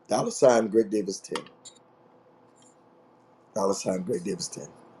back. $Greg Davis 10. Greg Davis 10.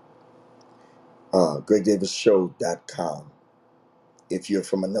 GregDavisShow.com. If you're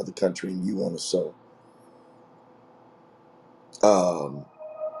from another country and you want to sow.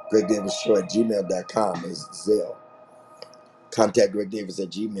 GregDavisShow@gmail.com is Zelle. Contact Greg Davis at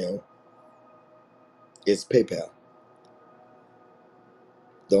Gmail. It's PayPal.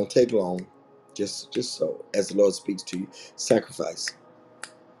 Don't take long. Just so as the Lord speaks to you. Sacrifice.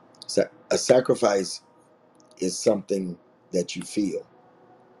 A sacrifice is something that you feel.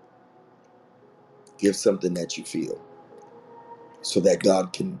 Give something that you feel so that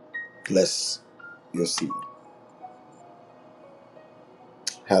God can bless your seed.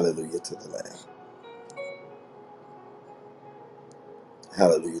 Hallelujah to the Lamb.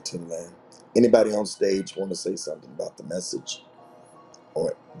 Hallelujah to the Lamb. Anybody on stage want to say something about the message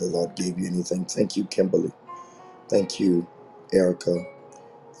or the Lord gave you anything? Thank you, Kimberly. Thank you, Erica.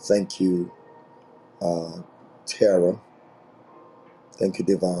 Thank you, Tara. Thank you,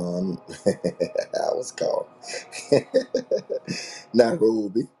 Devon. I was called.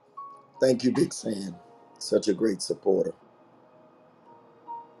 Nairobi. Thank you, Big Sam. Such a great supporter.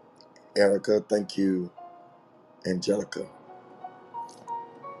 Erica, thank you, Angelica.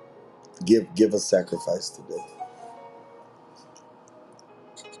 Give a sacrifice today.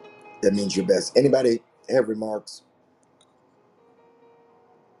 That means your best. Anybody have remarks?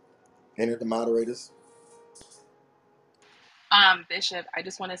 Any of the moderators? Bishop, I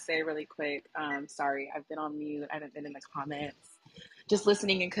just want to say really quick, sorry, I've been on mute. I haven't been in the comments, just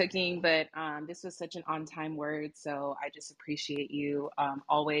listening and cooking, but this was such an on-time word, so I just appreciate you.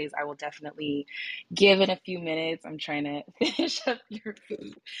 Always, I will definitely give in a few minutes. I'm trying to finish up your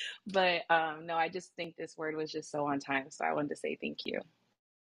food, but no, I just think this word was just so on time, so I wanted to say thank you.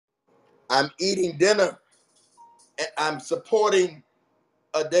 I'm eating dinner and I'm supporting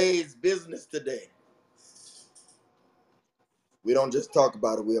a day's business today. We don't just talk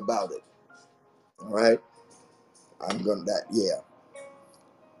about it, we're about it. All right? I'm gonna that yeah.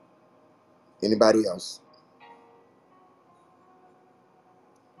 Anybody else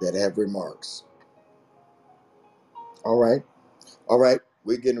that have remarks? All right. All right.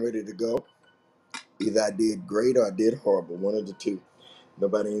 We're getting ready to go. Either I did great or I did horrible. One of the two.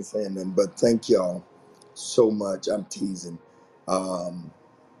 Nobody ain't saying nothing. But thank y'all so much. I'm teasing. Y'all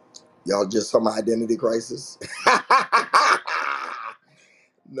just saw my identity crisis.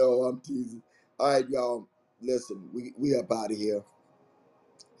 No, I'm teasing. All right, y'all. Listen, we up out of here.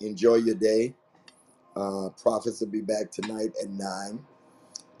 Enjoy your day. Prophets will be back tonight at 9.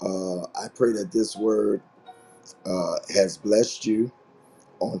 I pray that this word has blessed you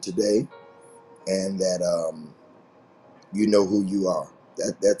on today, and that you know who you are.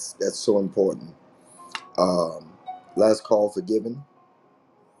 That's so important. Last call for giving.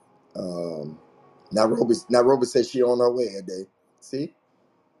 Nairobi says she on her way a day. See,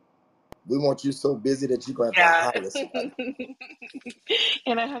 we want you so busy that you're going to have to Yeah. hire somebody.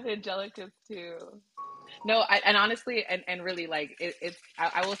 And I have Angelicas too. No, and honestly, and really, like it's.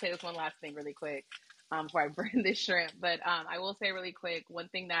 I will say this one last thing really quick, before I burn this shrimp. But I will say really quick, one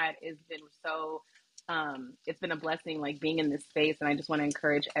thing that has been so, it's been a blessing, like being in this space, and I just want to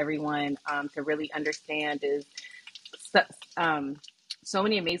encourage everyone to really understand is so, um, so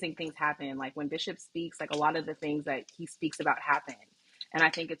many amazing things happen. Like when Bishop speaks, like a lot of the things that he speaks about happen. And I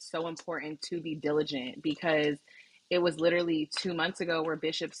think it's so important to be diligent because it was literally 2 months ago where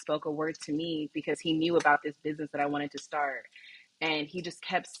Bishop spoke a word to me because he knew about this business that I wanted to start. And he just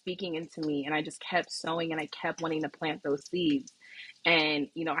kept speaking into me, and I just kept sowing, and I kept wanting to plant those seeds. And,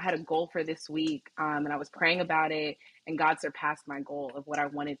 you know, I had a goal for this week, and I was praying about it, and God surpassed my goal of what I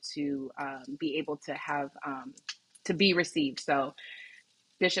wanted to be able to have to be received. So,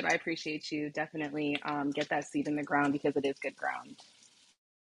 Bishop, I appreciate you. Definitely get that seed in the ground because it is good ground.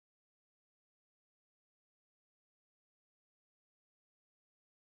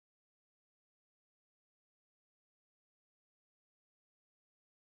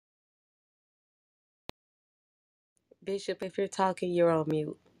 Bishop, if you're talking, you're on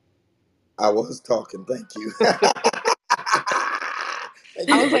mute. I was talking. Thank you. Thank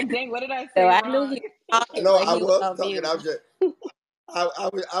you I for was bringing. like, dang, what did I So say I knew wrong? he was talking, No, but I he was was on talking. mute.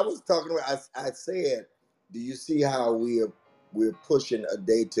 I was talking. I said, do you see how we're pushing a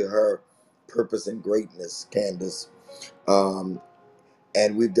day to her purpose and greatness, Candace? Um,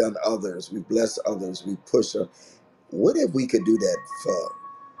 and we've done others. We bless others. We push her. What if we could do that for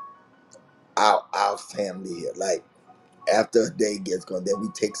our family here? Like after a day gets gone, then we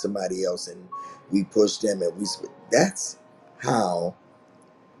take somebody else and we push them and we. That's how.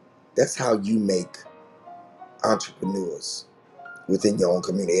 That's how you make entrepreneurs within your own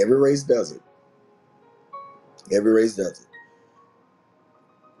community. Every race does it. Every race does it.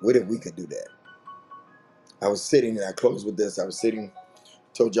 What if we could do that? I was sitting, and I closed with this. I was sitting,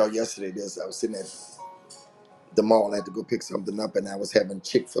 told y'all yesterday this. I was sitting at the mall. I had to go pick something up, and I was having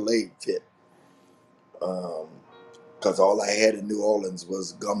Chick-fil-A fit. Because all I had in New Orleans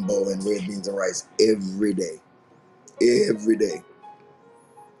was gumbo and red beans and rice every day,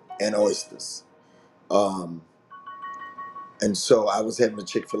 and oysters. Um, and so I was having a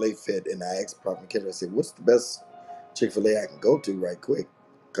Chick-fil-A fit, and I asked Prophet Kendra, I said, what's the best Chick-fil-A I can go to right quick?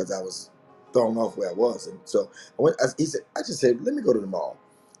 Because I was thrown off where I was. And so he said, I just said, let me go to the mall.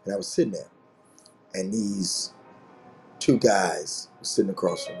 And I was sitting there, and these two guys were sitting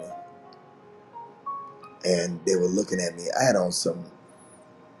across from me, and they were looking at me. I had on some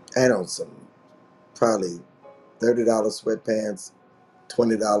probably $30 sweatpants,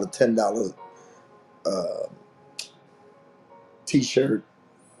 $20, $10 uh, t-shirt,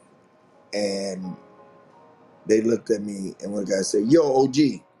 and they looked at me, and one guy said, "Yo, OG."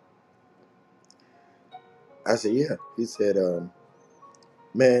 I said, "Yeah." He said,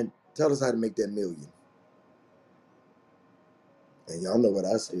 "Man, tell us how to make that million." And y'all know what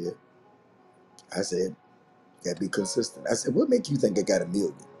I said. I said, "Gotta be consistent." I said, "What make you think I got a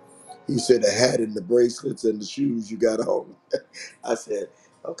million?" He said, "The hat and the bracelets and the shoes you got on." I said,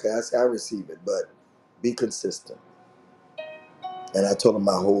 "Okay." I said, "I receive it, but be consistent." And I told him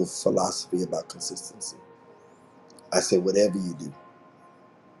my whole philosophy about consistency. I said, "Whatever you do,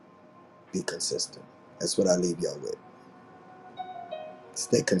 be consistent." That's what I leave y'all with.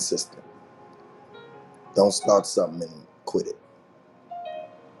 Stay consistent. Don't start something and quit it.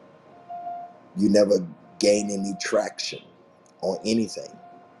 You never gain any traction on anything.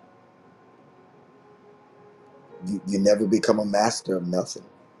 You never become a master of nothing.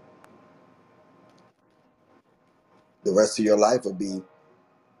 The rest of your life will be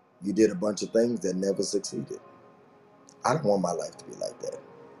you did a bunch of things that never succeeded. I don't want my life to be like that.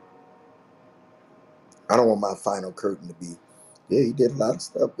 I don't want my final curtain to be, yeah, he did a lot of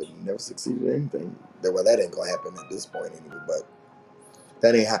stuff, but he never succeeded in anything. Well, that ain't gonna happen at this point anyway. But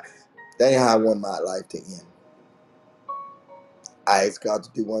that ain't how that ain't how I want my life to end. I ask God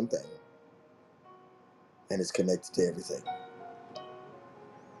to do one thing, and it's connected to everything.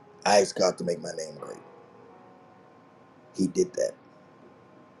 I ask God to make my name great. He did that.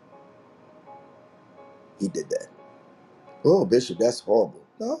 He did that. Oh, Bishop, that's horrible.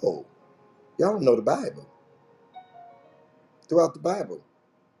 No, y'all don't know the Bible. Throughout the Bible,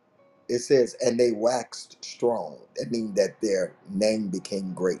 it says, and they waxed strong. That means that their name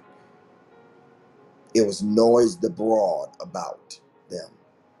became great. It was noised abroad about them.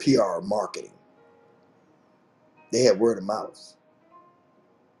 PR marketing. They had word of mouth.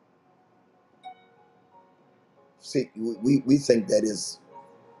 See, we think that is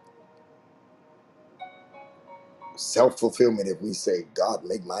self-fulfillment if we say, God,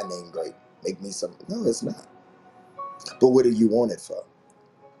 make my name great. Make me something. No, it's not. But what do you want it for?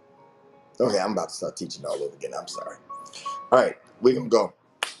 Okay, I'm about to start teaching all over again. I'm sorry. All right, we're going to go.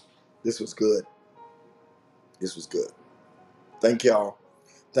 This was good. This was good. Thank y'all.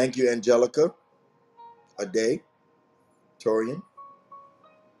 Thank you, Angelica, Ade, Torian,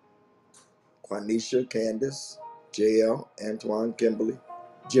 Quanisha, Candace, JL, Antoine, Kimberly,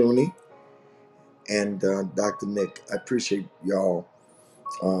 Junie, and Dr. Nick. I appreciate y'all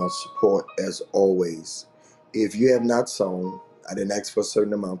support as always. If you have not sown, I didn't ask for a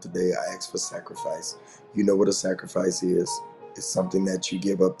certain amount today. I asked for sacrifice. You know what a sacrifice is. It's something that you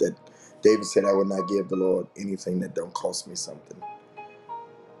give up that David said, I will not give the Lord anything that don't cost me something.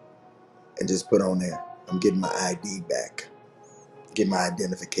 And just put on there, I'm getting my ID back. Get my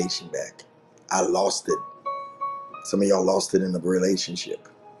identification back. I lost it. Some of y'all lost it in a relationship.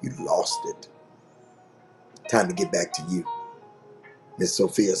 You lost it. Time to get back to you. Miss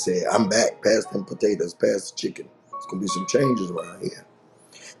Sophia said, I'm back. Pass them potatoes. Pass the chicken. There's going to be some changes around here.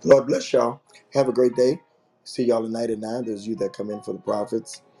 The Lord bless y'all. Have a great day. See y'all tonight at 9. Those of you that come in for the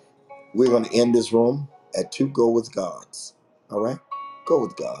prophets. We're going to end this room. at 2 Go With Gods. All right? Go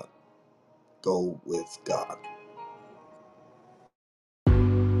with God. Go with God.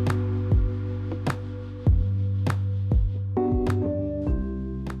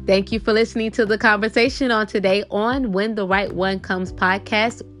 Thank you for listening to the conversation on today on When the Right One Comes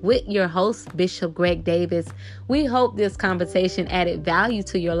podcast with your host, Bishop Greg Davis. We hope this conversation added value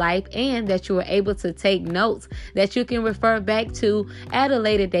to your life and that you were able to take notes that you can refer back to at a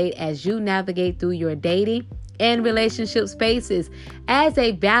later date as you navigate through your dating and relationship spaces. As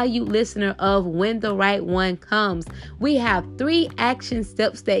a valued listener of When the Right One Comes, we have 3 action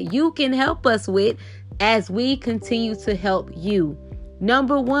steps that you can help us with as we continue to help you.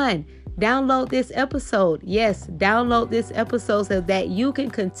 Number 1, download this episode. Yes, download this episode so that you can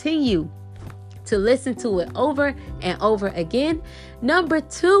continue to listen to it over and over again. Number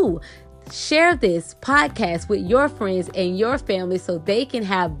 2, share this podcast with your friends and your family so they can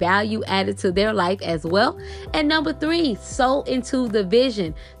have value added to their life as well. And number 3, sow into the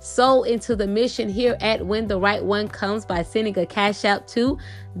vision, sow into the mission here at When the Right One Comes by sending a cash out to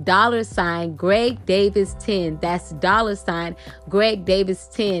 $Greg Davis 10. That's $Greg Davis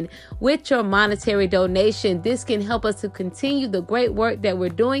 10. With your monetary donation, this can help us to continue the great work that we're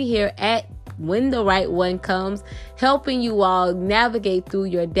doing here at When the Right One Comes, helping you all navigate through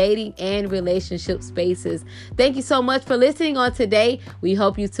your dating and relationship spaces. Thank you so much for listening on today. We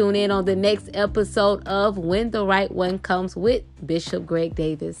hope you tune in on the next episode of When the Right One Comes with Bishop Greg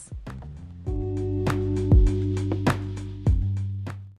Davis.